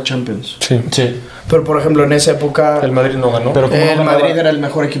llegó a jugar Champions. Sí. Pero por ejemplo, en esa época el Madrid no ganó. Pero el Madrid era el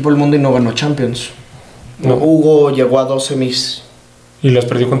mejor equipo del mundo y no ganó Champions. No. Hugo llegó a 2 semis. Y las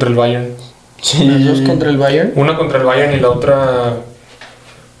perdió contra el Bayern. Sí. ¿Las 2 contra el Bayern? Una contra el Bayern y la otra...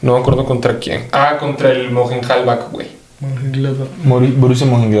 No me acuerdo contra quién. Contra el Mönchengladbach, güey. Borussia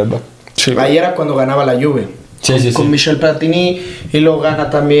Mönchengladbach. Sí. Ahí era cuando ganaba la Juve. Con sí. Michel Platini. Y lo gana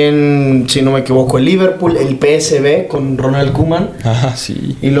también, si no me equivoco, el Liverpool, el PSV con Ronald Koeman.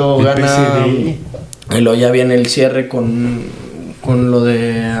 Sí. Y luego el gana PSV. Y luego ya viene el cierre con lo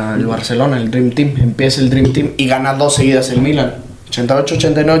de el Barcelona, el Dream Team. Empieza el Dream Team y gana 2 seguidas el Milan. 88,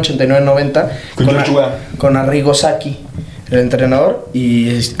 89, 89, 90. Con Arrigo Sacchi, el entrenador, y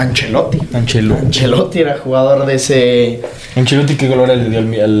Ancelotti era jugador de ese... Ancelotti, ¿qué color le dio al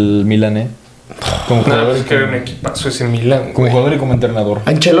Milan, Como jugador es que era un equipazo ese Milan. Como jugador y como entrenador.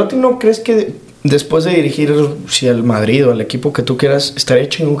 Ancelotti, ¿no crees que después de dirigir si al Madrid o al equipo que tú quieras, estaría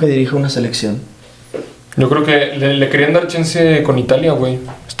chingón que dirija una selección? Yo creo que le querían dar chance con Italia, güey.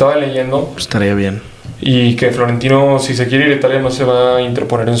 Estaba leyendo. Estaría bien. Y que Florentino, si se quiere ir a Italia, no se va a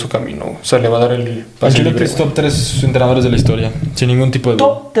interponer en su camino. O sea, le va a dar el pase libre. Ancelotti es top 3 entrenadores de la historia, sin ningún tipo de...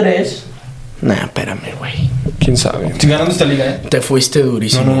 ¿Top 3? Nah, espérame, güey. ¿Quién sabe? Estoy ganando esta liga, Te fuiste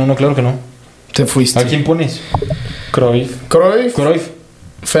durísimo. No, claro que no. Te fuiste. ¿A quién pones? Cruyff. Cruyff.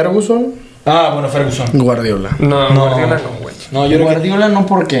 Ferguson. Bueno, Ferguson. Guardiola. No, Guardiola no, güey. No, yo creo que Guardiola no,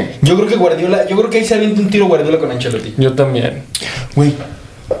 ¿por qué? yo creo que ahí se avienta un tiro Guardiola con Ancelotti. Yo también. Güey.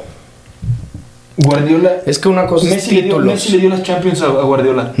 Guardiola. Es que una cosa es Messi le dio las Champions a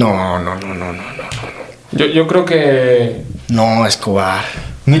Guardiola. No. Yo creo que... No, Escobar.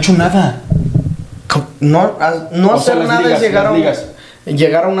 No ha hecho nada. No O hacer sea, las nada ligas, es llegar las ligas.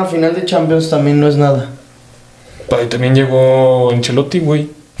 Llegar a una final de Champions también no es nada. Pero también llegó Ancelotti, güey.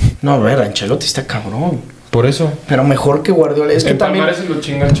 No, a ver, Ancelotti está cabrón. Por eso. Pero mejor que Guardiola. Es que En también... Palmares se lo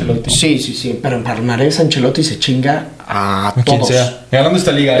chinga Ancelotti. Sí. Pero en Palmares Ancelotti se chinga a Quien todos. sea. Ganando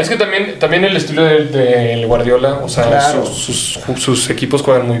esta liga. Es que también el estilo del Guardiola, o sea, Claro. sus equipos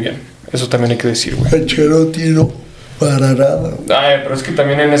juegan muy bien. Eso también hay que decir, güey. Ancelotti no para nada. Pero es que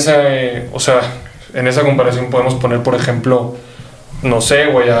también en esa comparación podemos poner, por ejemplo, no sé,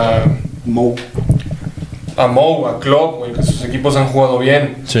 güey, a Mou, a Klopp, güey, que sus equipos han jugado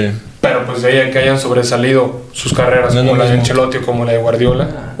bien. Sí. Pero pues de ahí a que hayan sobresalido sus carreras, No es como lo la de mismo. Ancelotti o como la de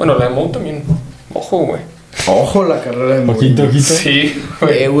Guardiola. Bueno, la de Mou también. Ojo, güey. Ojo la carrera de Ojito. Sí,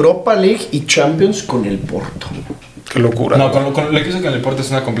 güey. Europa League y Champions con el Porto. Qué locura. No, güey. con lo que hizo con el Porto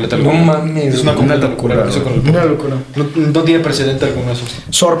es una completa No locura. mames, Es una completa locura. Lo que hizo con el Porto. Una locura. No tiene precedente alguno eso.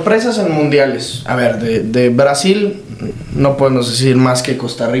 Sorpresas en mundiales. A ver, de Brasil no podemos decir más que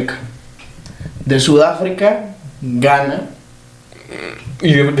Costa Rica. De Sudáfrica, Ghana.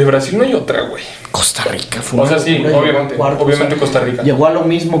 Y de Brasil no hay otra, güey. Costa Rica fue O una sea, sí, locura, obviamente. llegó a cuartos, Obviamente Costa Rica. Llegó a lo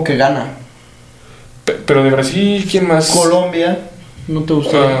mismo que Ghana. Pero de Brasil, ¿quién más? Colombia, ¿no te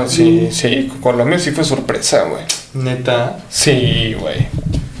gustó? Sí. Colombia sí fue sorpresa, güey. Neta. Sí, güey.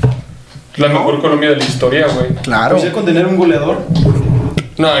 La mejor Colombia de la historia, güey. Claro. Pues ya con tener un goleador.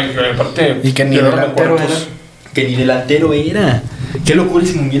 No, y aparte. Y que ni llegaron a delantero cuartos. era. Que ni delantero era. Qué locura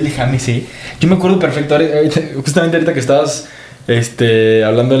ese mundial de James, Yo me acuerdo perfecto, justamente ahorita que estabas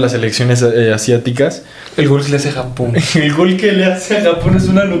hablando de las selecciones asiáticas. El gol que le hace Japón. El gol que le hace a Japón es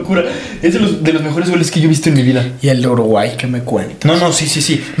una locura. Es de los mejores goles que yo he visto en mi vida. Y el de Uruguay, que me cuenta. No,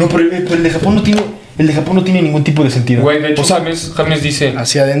 sí. No, pero el de Japón no tiene. El de Japón no tiene ningún tipo de sentido. Güey, de hecho, o sea, James dice.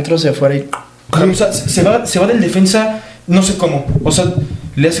 Hacia adentro, se fuera y... o sea, se va del defensa, no sé cómo. O sea,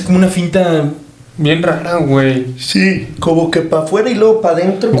 le hace como una finta. Bien rara, güey. Sí, como que para afuera y luego para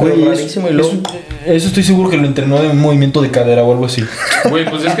adentro, Güey, pero rarísimo y luego... Eso estoy seguro que lo entrenó de un movimiento de cadera o algo así. Güey,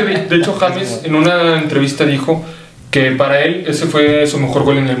 pues es que de hecho James en una entrevista dijo que para él ese fue su mejor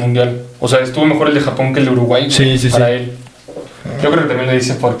gol en el mundial. O sea, estuvo mejor el de Japón que el de Uruguay. Güey, Sí. para él. Yo creo que también le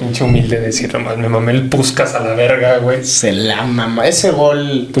dice por pinche humilde decir, nomás me mamé el Puskas a la verga, güey. Se la mama, ese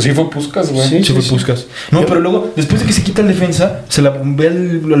gol... Pues sí fue Puskas, güey. Sí. Sí, fue Puskás. No, pero luego, después de que se quita el defensa, se la bombea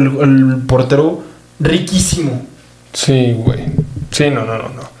al portero riquísimo. Sí, güey. Sí, no.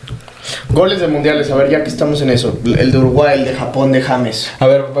 Goles de mundiales, a ver, ya que estamos en eso. El de Uruguay, el de Japón, de James. A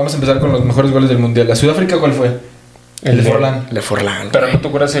ver, vamos a empezar con los mejores goles del mundial. ¿La Sudáfrica cuál fue? El de Forlán. El de Forlán. Pero no te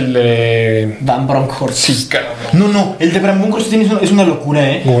acuerdas el de... Van Bronckhorst. Sí, cabrón. No, el de Brambuncos es una locura,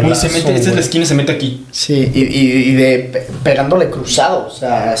 Golazo, se mete, esta es la güey. esquina, se mete aquí. Sí, y de pegándole cruzado, o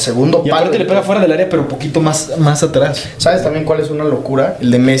sea, segundo Y palo. aparte le pega fuera del área, pero un poquito más atrás. ¿Sabes también cuál es una locura?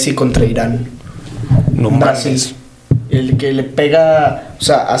 El de Messi contra Irán. No Brasil. mames. El que le pega, o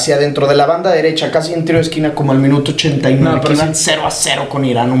sea, hacia dentro de la banda derecha, casi en tiro de esquina, como al minuto 89. No, pero que iban 0-0 con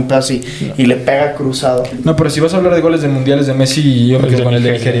Irán, un pedazo así, y le pega cruzado. No, pero si vas a hablar de goles de mundiales de Messi, yo me quedo con el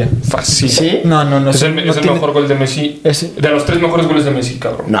de Nigeria. Fácil. ¿Sí? No. Es el tiene- mejor gol de Messi. Ese- De los 3 mejores goles de Messi,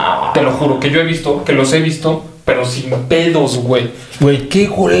 cabrón. No. Te lo juro, que yo he visto, que los he visto, pero sin pedos, güey. Güey. Qué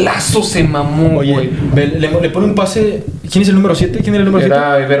golazo se mamó, Oye, güey. le pone un pase. ¿Quién es el número 7? ¿Quién era el número 7?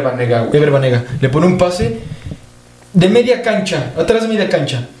 Era Ever Banega, güey. Ever Banega. Le pone un pase de media cancha, atrás de media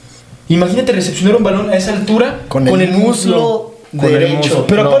cancha. Imagínate recepcionar un balón a esa altura Con el muslo Con el derecho. muslo.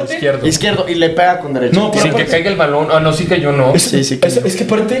 Pero No, aparte, izquierdo. Izquierdo, y le pega con derecho. No, pero Sin que aparte- caiga el balón. Ah, no, sí que yo no. Sí, cayó. es que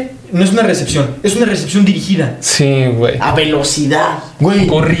aparte no es una recepción, es una recepción dirigida. Sí, güey. A velocidad. Güey.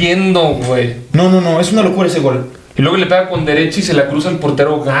 Corriendo, güey. No, es una locura ese gol. Y luego le pega con derecha y se la cruza al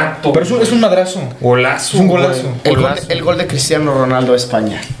portero gato. Pero es un madrazo. Golazo. Es un golazo. güey. Golazo. El gol de Cristiano Ronaldo a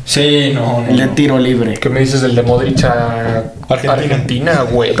España. Sí, no. El de tiro libre. ¿Qué me dices del de Modric a Argentina,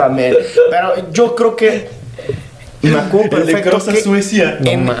 güey? También. Pero yo creo que me acuerdo perfecto que Suecia. No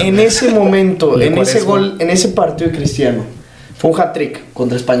en mames. ese momento, De en ese Cuaresma. gol, en ese partido de Cristiano, fue un hat-trick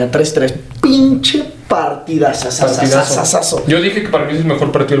contra España, 3-3. Pinche partidazo. Yo dije que para mí es el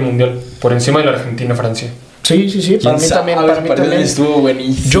mejor partido del mundial, por encima de la Argentina-Francia. Sí, para mí también. Estuvo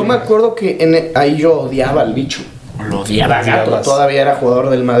buenísimo. Yo me acuerdo que ahí yo odiaba al bicho. lo odiaba gato, todavía era jugador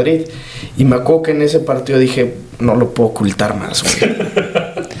del Madrid. Y me acuerdo que en ese partido dije, no lo puedo ocultar más, güey.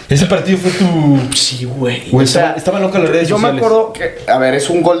 Ese partido fue tu... Sí, güey. O sea, estaba loca las redes yo sociales. me acuerdo que, a ver, es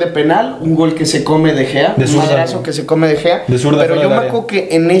un gol de penal, un gol que se come de Gea, De un zurda, madrazo que se come de Gea. De zurda pero fuera yo del me acuerdo que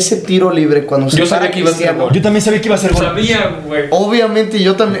en ese tiro libre, cuando se Yo sabía que iba a ser gol. Yo también sabía que iba a ser gol. Sabía, güey. Obviamente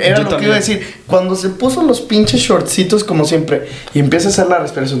yo también, era Yo lo también. que iba a decir. Cuando se puso los pinches shortcitos como siempre y empieza a hacer la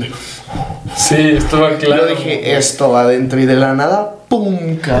respiración de... Sí, estaba claro. Yo dije, esto va adentro y de la nada,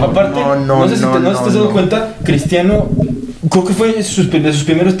 ¡pum! Cabrón. Aparte, no sé si te has dado cuenta, Cristiano, creo que fue de sus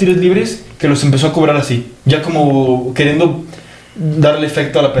primeros tiros libres que los empezó a cobrar así, ya como queriendo darle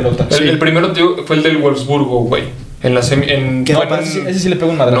efecto a la pelota. El primero tío, fue el del Wolfsburgo, güey. En la semi... Ese sí le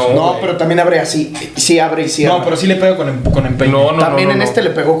pega un madrazo. No, pero también abre así. Sí abre y cierra. No, pero sí le pega con empeine. No, también en este le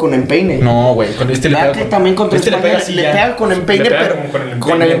pegó con empeine. No, güey, con este le Vea pega que también contra este España así le ya. pega con empeine, Le pega pero como con el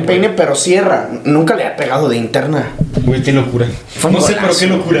con el empeine, empeine, güey. pero cierra. Nunca le ha pegado de interna. Güey, qué locura. Fue un No sé, golazo. pero qué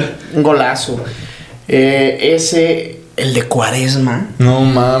locura. Un golazo. El de Cuaresma. No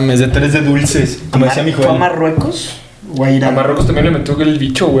mames, de 3 de dulces, como decía mi ¿Fue a Joel. Marruecos? O a A Irán. Marruecos también le metió el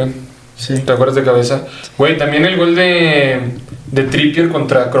bicho, güey. Sí. ¿Te acuerdas de cabeza? Güey, también el gol de Trippier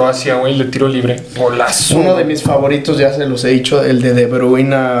contra Croacia, güey, el de tiro libre. Golazo. Uno de mis favoritos, ya se los he dicho, el de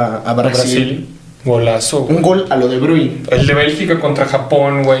Bruyne a Brasil. Golazo, güey. Un gol a lo de Bruyne. El de Bélgica contra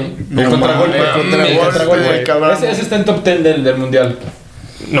Japón, güey. El contragolpe, mames, contragolpe, güey. cabrón. Ese está en top 10 del mundial.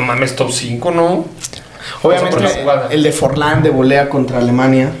 No mames, top 5, ¿no? Obviamente, por la jugada. el de Forlán de volea contra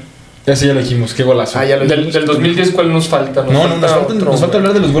Alemania. Ese ya lo dijimos, qué golazo. Ah, ya lo dijimos. Del 2010, ¿cuál nos falta? No, nos falta otro,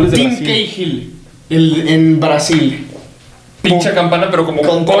 hablar de los goles de Tim Brasil. Cahill en Brasil. Pinche campana, pero como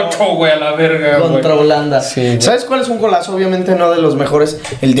con Contra- cocho, güey, a la verga, güey. Contra Holanda. Sí, güey. ¿Sabes cuál es un golazo? Obviamente no de los mejores.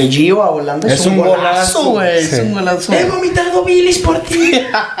 El de Gio a Holanda Es un golazo, güey. sí. Es un golazo. He vomitado bilis por ti.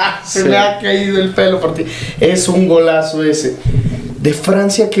 Se me ha caído el pelo por ti. Es un golazo ese. De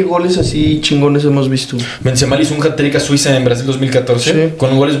Francia, ¿qué goles así chingones hemos visto? Benzema hizo un hat-trick a Suiza en Brasil 2014 Sí.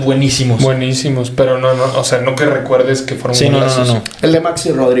 con goles buenísimos. Buenísimos, pero no, o sea, no que recuerdes que fueron Sí, no. golazos. El de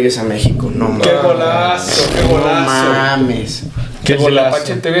Maxi Rodríguez a México. No mames. Qué golazo, qué No golazo. mames. Qué El de golazo.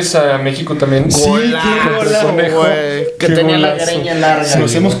 Apache Tevez a México también. Sí, qué golazo, Conejo. güey. Que Qué tenía la golazo. greña larga.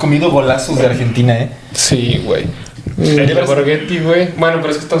 Nos hemos comido golazos de Argentina, Sí, güey. El de Borghetti, güey. Bueno,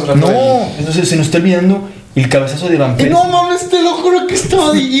 pero es que estamos hablando No, entonces se nos está olvidando el cabezazo de Van Persie. No mames, te lo juro que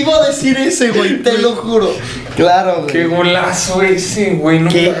iba a decir ese, güey. Te lo juro. Claro, güey. Qué golazo ese, güey. No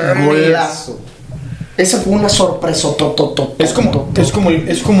Qué mames. golazo. Esa fue una sorpresa. Es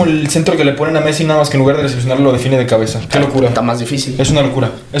como el centro que le ponen a Messi, nada más que en lugar de recepcionarlo lo define de cabeza. Qué locura. Está más difícil. Es una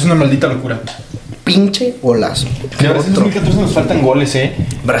locura. Es una maldita locura. Pinche golazo. De Brasil 2014 nos faltan goles,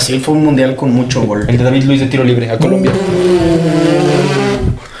 Brasil fue un mundial con mucho gol. El de David Luiz de tiro libre a Colombia.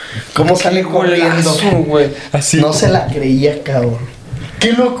 ¿Cómo sale corriendo? Golazo, güey. Así. No se la creía, cabrón.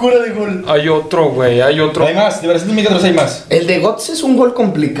 Qué locura de gol. Hay otro, güey. Hay otro. Hay más, de Brasil 2014 hay más. El de Götze es un gol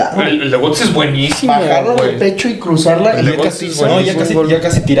complicado. El de Götze es buenísimo, Bajarla güey. del pecho y cruzarla. El y de ya Götze es casi- bueno. No, ya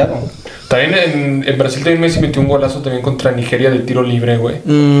casi tirado. También en Brasil también Messi metió un golazo también contra Nigeria de tiro libre, güey.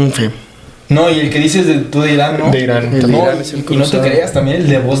 Sí. No, y el que dices tú de Irán, ¿no? De Irán. El de No, Irán es el y no te cruzado. creas, también el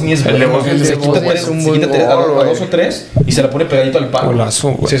de Bosnia es El de bueno. Bosnia Se es quita Bosnia tres, es un se quita buen tres, a gol, güey. dos o tres y se la pone pegadito al palo. Golazo,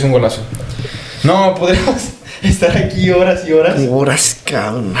 güey. Sí, es un golazo. No, podríamos estar aquí horas y horas. Horas,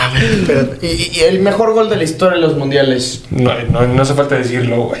 cabrón. A ver, espérate. Y el mejor gol de la historia de los mundiales. No hace falta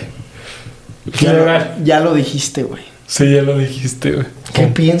decirlo, güey. Ya lo dijiste, güey. Sí, ya lo dijiste, güey. ¿Qué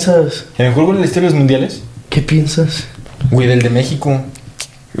piensas? ¿El mejor gol de la historia de los mundiales? ¿Qué piensas? Güey, del de México.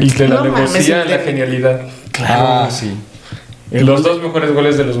 Y de la No mames, alevosía, el la de- Genialidad. Ah, sí. Los dos mejores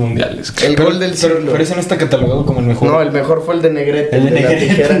goles de los mundiales. El gol del siglo. Pero ese no está catalogado como el mejor. No, el mejor fue el de Negrete. El de la Negrete.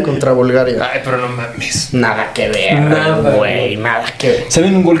 tijera contra Bulgaria. Ay, pero no mames. Nada que ver, Nada, güey. Nada que ver.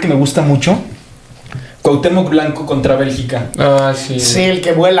 ¿Saben un gol que me gusta mucho? Cuauhtémoc Blanco contra Bélgica. Ah, sí. Sí, el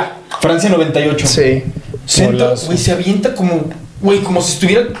que vuela. Francia 98. Sí. Centro, Golazo. güey, se avienta como si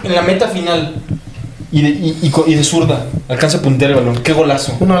estuviera en la meta final. Y de zurda. Alcanza a puntear el balón. Qué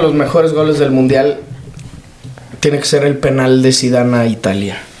golazo. Uno de los mejores goles del mundial tiene que ser el penal de Zidane a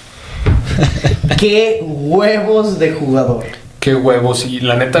Italia. Qué huevos de jugador. Qué huevos. Y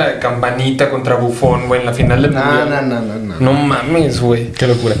la neta, campanita contra Buffon, güey, en la final del mundial. No. No mames, güey. Qué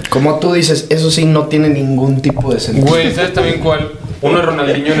locura. Como tú dices, eso sí no tiene ningún tipo de sentido. Güey, ¿sabes también cuál? Uno de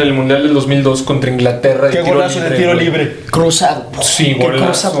Ronaldinho en el mundial del 2002 contra Inglaterra de Qué tiro golazo libre. de tiro güey. libre. Cruzado. Sí, que golazo,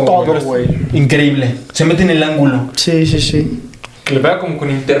 cruza güey. todo, güey. Increíble. Se mete en el ángulo. Sí. Que le pega como con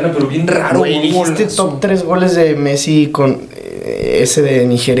interna, pero bien raro. Güey, un dijiste golazo. top 3 goles de Messi con ese de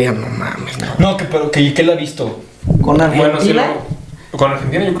Nigeria. No mames, no. No, pero que él ha visto. Con Bueno, sí, Argentina. con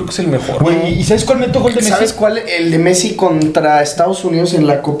Argentina yo creo que es el mejor. Güey, ¿y sabes cuál me tocó el de Messi? ¿Sabes cuál? El de Messi contra Estados Unidos en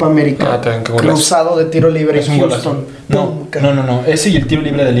la Copa América. También, qué golazo. Cruzado de tiro libre Es un en golazo. Houston. No. Ese y el tiro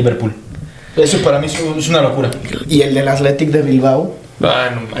libre de Liverpool. Eso para mí es una locura. Y el del Athletic de Bilbao. No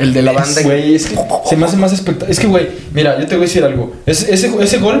mames. El de la banda. Güey, es que se me hace más espectacular. Es que, güey, mira, yo te voy a decir algo. Ese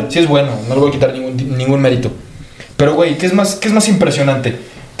gol sí es bueno, no le voy a quitar ningún mérito. Pero, güey, ¿qué es más impresionante?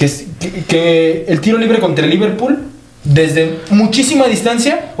 Que el tiro libre contra el Liverpool desde muchísima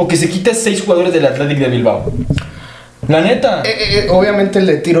distancia o que se quita 6 jugadores del Athletic de Bilbao. La neta. Obviamente el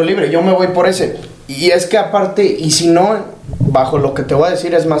de tiro libre, yo me voy por ese. Y es que aparte, y si no, bajo lo que te voy a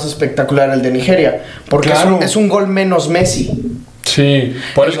decir, es más espectacular el de Nigeria. Porque claro, es un gol menos Messi. Sí,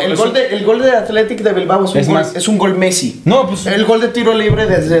 por eso. El gol de Athletic de Bilbao es un gol Messi. No, pues. El gol de tiro libre,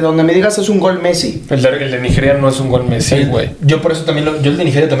 desde donde me digas, es un gol Messi. El de Nigeria no es un gol Messi, güey. Yo por eso también yo el de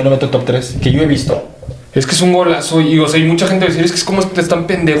Nigeria también lo meto top 3, que yo he visto. Es que es un golazo y, o sea, y mucha gente va a decir, es que es como están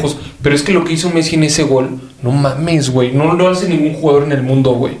pendejos. Pero es que lo que hizo Messi en ese gol, no mames, güey. No lo hace ningún jugador en el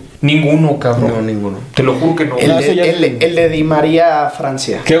mundo, güey. Ninguno, cabrón. No, ninguno. Te lo juro que no. El de Di María a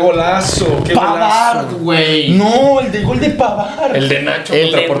Francia. ¡Qué golazo! ¡Qué Pavard, golazo! güey. No, el gol de Pavard. El de Nacho El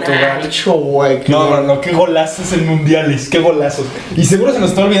contra de Portugal. Nacho, güey. No, qué golazos en mundiales, qué golazos. Y seguro se nos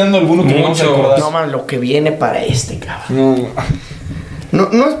está olvidando alguno que no vamos a Mucho. recordar. No, man, lo que viene para cabrón.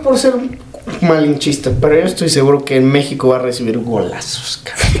 No es por ser malinchista, pero yo estoy seguro que en México va a recibir golazos,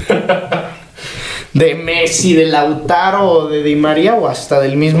 cabrón. De Messi, de Lautaro, de Di María o hasta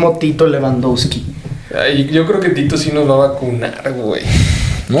del mismo Tito Lewandowski. Ay, yo creo que Tito sí nos va a vacunar, güey.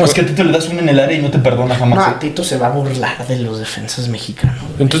 No, es que a ti te le das uno en el área y no te perdona jamás. No, Tito se va a burlar de los defensas mexicanos.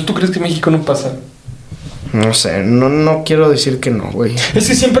 Entonces, ¿tú crees que México no pasa? No sé, no quiero decir que no, güey. Es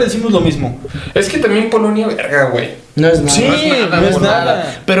que siempre decimos lo mismo. Es que también Polonia, verga, güey. No es nada. Sí, no es por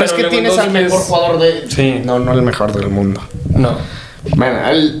nada. Pero es que tienes al Lewandowski mejor es- jugador de... Sí. No el mejor del mundo. No. Bueno,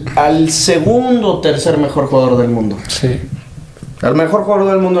 al segundo o tercer mejor jugador del mundo. Sí. Al mejor jugador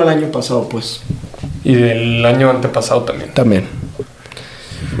del mundo el año pasado, pues. Y del año antepasado también. También.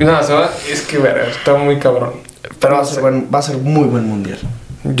 Y nada, se va. Es que, verga, está muy cabrón. Pero va a ser muy buen mundial.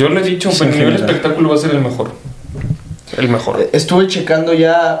 Yo le he dicho, Sí, pero en a nivel general. espectáculo va a ser el mejor. El mejor. Estuve checando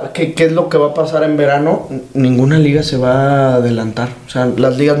ya qué es lo que va a pasar en verano. Ninguna liga se va a adelantar. O sea,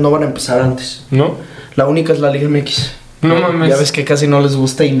 las ligas no van a empezar antes. ¿No? La única es la Liga MX. No mames. Ya ves que casi no les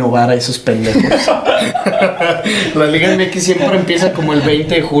gusta innovar a esos pendejos. La Liga MX siempre empieza como el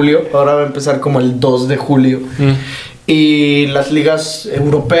 20 de julio. Ahora va a empezar como el 2 de julio. Y las ligas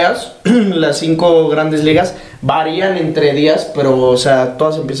europeas, las 5 grandes ligas, varían entre días, pero, o sea,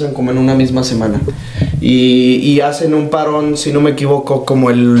 todas empiezan como en una misma semana. Y hacen un parón, si no me equivoco, como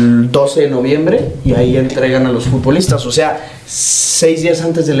el 12 de noviembre, y ahí entregan a los futbolistas. O sea, 6 días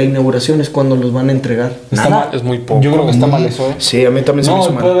antes de la inauguración es cuando los van a entregar. Está Nada. mal. Es muy poco. Yo creo que está mal eso, ¿eh? Sí, a mí también se me No,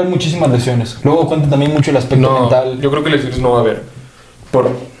 hizo puede mal. haber muchísimas lesiones. Luego cuenta también mucho el aspecto No, mental. yo creo que lesiones no va a haber.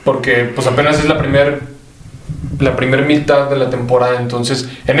 Porque pues apenas es la primer mitad de la temporada. Entonces,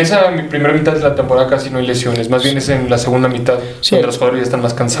 en esa primera mitad de la temporada casi no hay lesiones. Más bien es en la segunda mitad, Sí. donde los jugadores ya están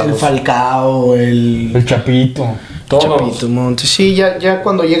más El cansados. Falcao, El Chapito. Todos. Chapito Montes. Sí, ya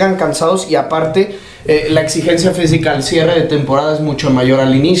cuando llegan cansados y aparte la exigencia física al cierre de temporada es mucho mayor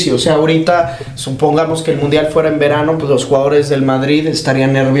al inicio. O sea, ahorita supongamos que el Mundial fuera en verano, pues los jugadores del Madrid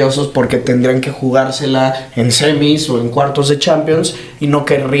estarían nerviosos porque tendrían que jugársela en semis o en cuartos de Champions y no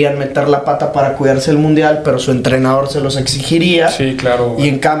querrían meter la pata para cuidarse el Mundial, pero su entrenador se los exigiría. Sí, claro. Y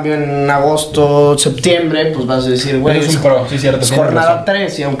en cambio en agosto, septiembre, pues vas a decir, güey, Eres un pro, sí, cierto. es tienes jornada razón.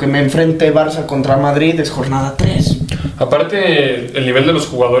 3 y aunque me enfrente Barça contra Madrid, es jornada 3. Aparte, el nivel de los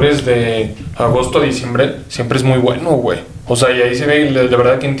jugadores de agosto a diciembre siempre es muy bueno, güey. O sea, y ahí se ve de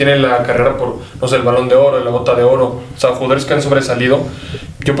verdad quién tiene la carrera por, no sé, el Balón de Oro, la Bota de Oro. O sea, jugadores que han sobresalido.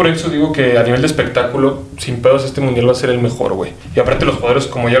 Yo por eso digo que a nivel de espectáculo, sin pedos, este mundial va a ser el mejor, güey. Y aparte los jugadores,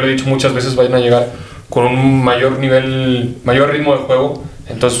 como ya lo he dicho muchas veces, vayan a llegar con un mayor nivel, mayor ritmo de juego.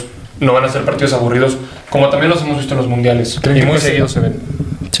 Entonces, no van a ser partidos aburridos, como también los hemos visto en los mundiales. ¿Creen Y que muy pase? seguidos se ven.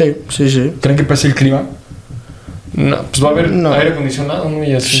 Sí. ¿Creen que pase el clima? No, pues va a haber No. aire acondicionado, ¿no?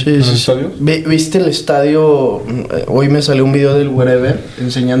 Y así. Sí, ¿En los sí. estadios? ¿Viste el estadio? Hoy me salió un video del Wherever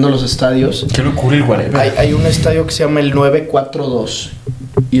enseñando los estadios. ¿Qué locura el Guarebe? Hay un estadio que se llama el 942.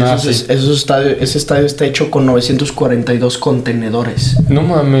 Y ese estadio está hecho con 942 contenedores. No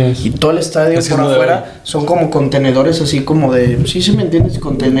mames. Y todo el estadio Ese por es afuera son como contenedores así como de... Sí, me entiendes,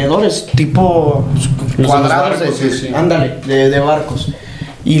 contenedores tipo Los cuadrados de los barcos, sí. Ándale, de barcos.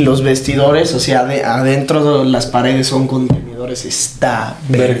 Y los vestidores, o sea, adentro de las paredes son contenedores. alrededores está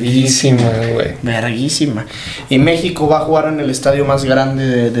Verguísima, güey. verguísima. Y México va a jugar en el estadio más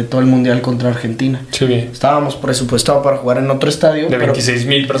grande de todo el mundial contra Argentina. Sí, bien. Estábamos presupuestados para jugar en otro estadio, De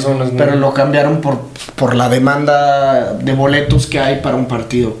 26,000 personas, ¿no? pero lo cambiaron por la demanda de boletos que hay para un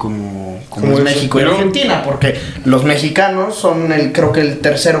partido como es eso? México y Pero- Argentina, porque los mexicanos son creo que el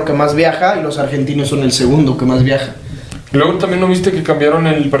tercero que más viaja y los argentinos son el segundo que más viaja. Luego también no viste que cambiaron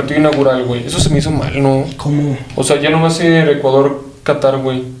el partido inaugural, güey. Eso se me hizo mal, ¿no? ¿Cómo? O sea, ya no va a ser Ecuador-Qatar,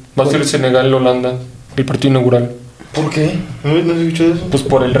 güey. Va a ser Senegal-Holanda, el partido inaugural. ¿Por qué? No he dicho eso. Pues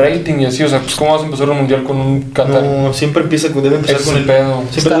por el rating y así, o sea, pues ¿cómo vas a empezar un mundial con un Qatar? No, siempre debe empezar Ese con es el el pedo.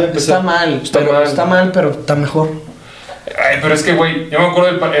 Siempre debe empezar. Está mal, pero está mejor. Ay, pero es que, güey, yo me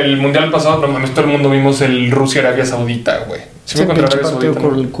acuerdo del mundial pasado, no mames, todo el mundo vimos el Rusia-Arabia Saudita, güey. Sí, fue contra Arabia partido Saudita,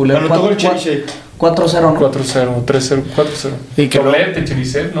 con ¿no? el culero. Bueno, todo el Chelsea. 4-0, ¿no? 4-0, 3-0, 4-0. Y que Doblete,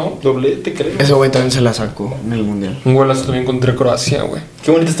 Cherisev, ¿no? Doblete, creo. Ese güey también se la sacó en el mundial. Un golazo también contra Croacia, güey.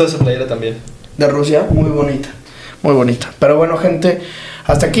 Qué bonita estaba esa playera también. De Rusia, muy bonita. Muy bonita. Pero bueno, gente,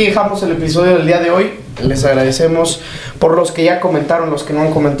 hasta aquí dejamos el episodio del día de hoy. Les agradecemos por los que ya comentaron, los que no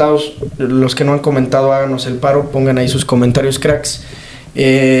han comentado, háganos el paro, pongan ahí sus comentarios, cracks.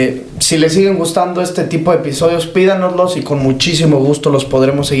 Si les siguen gustando este tipo de episodios, pídanoslos y con muchísimo gusto los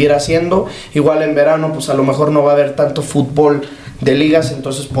podremos seguir haciendo. Igual en verano, pues a lo mejor no va a haber tanto fútbol de ligas,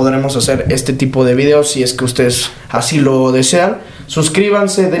 entonces podremos hacer este tipo de videos si es que ustedes así lo desean.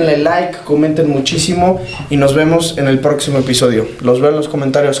 Suscríbanse, denle like, comenten muchísimo y nos vemos en el próximo episodio. Los veo en los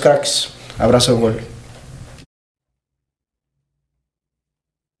comentarios, cracks. Abrazo, gol.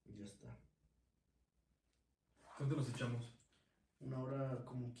 ¿Cuánto nos echamos? 1 hora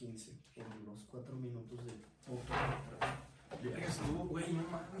como 15 por los 4 minutos de foto. Estuvo, güey, no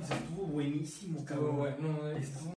mames, estuvo buenísimo, cabrón. Estuvo bueno, Estuvo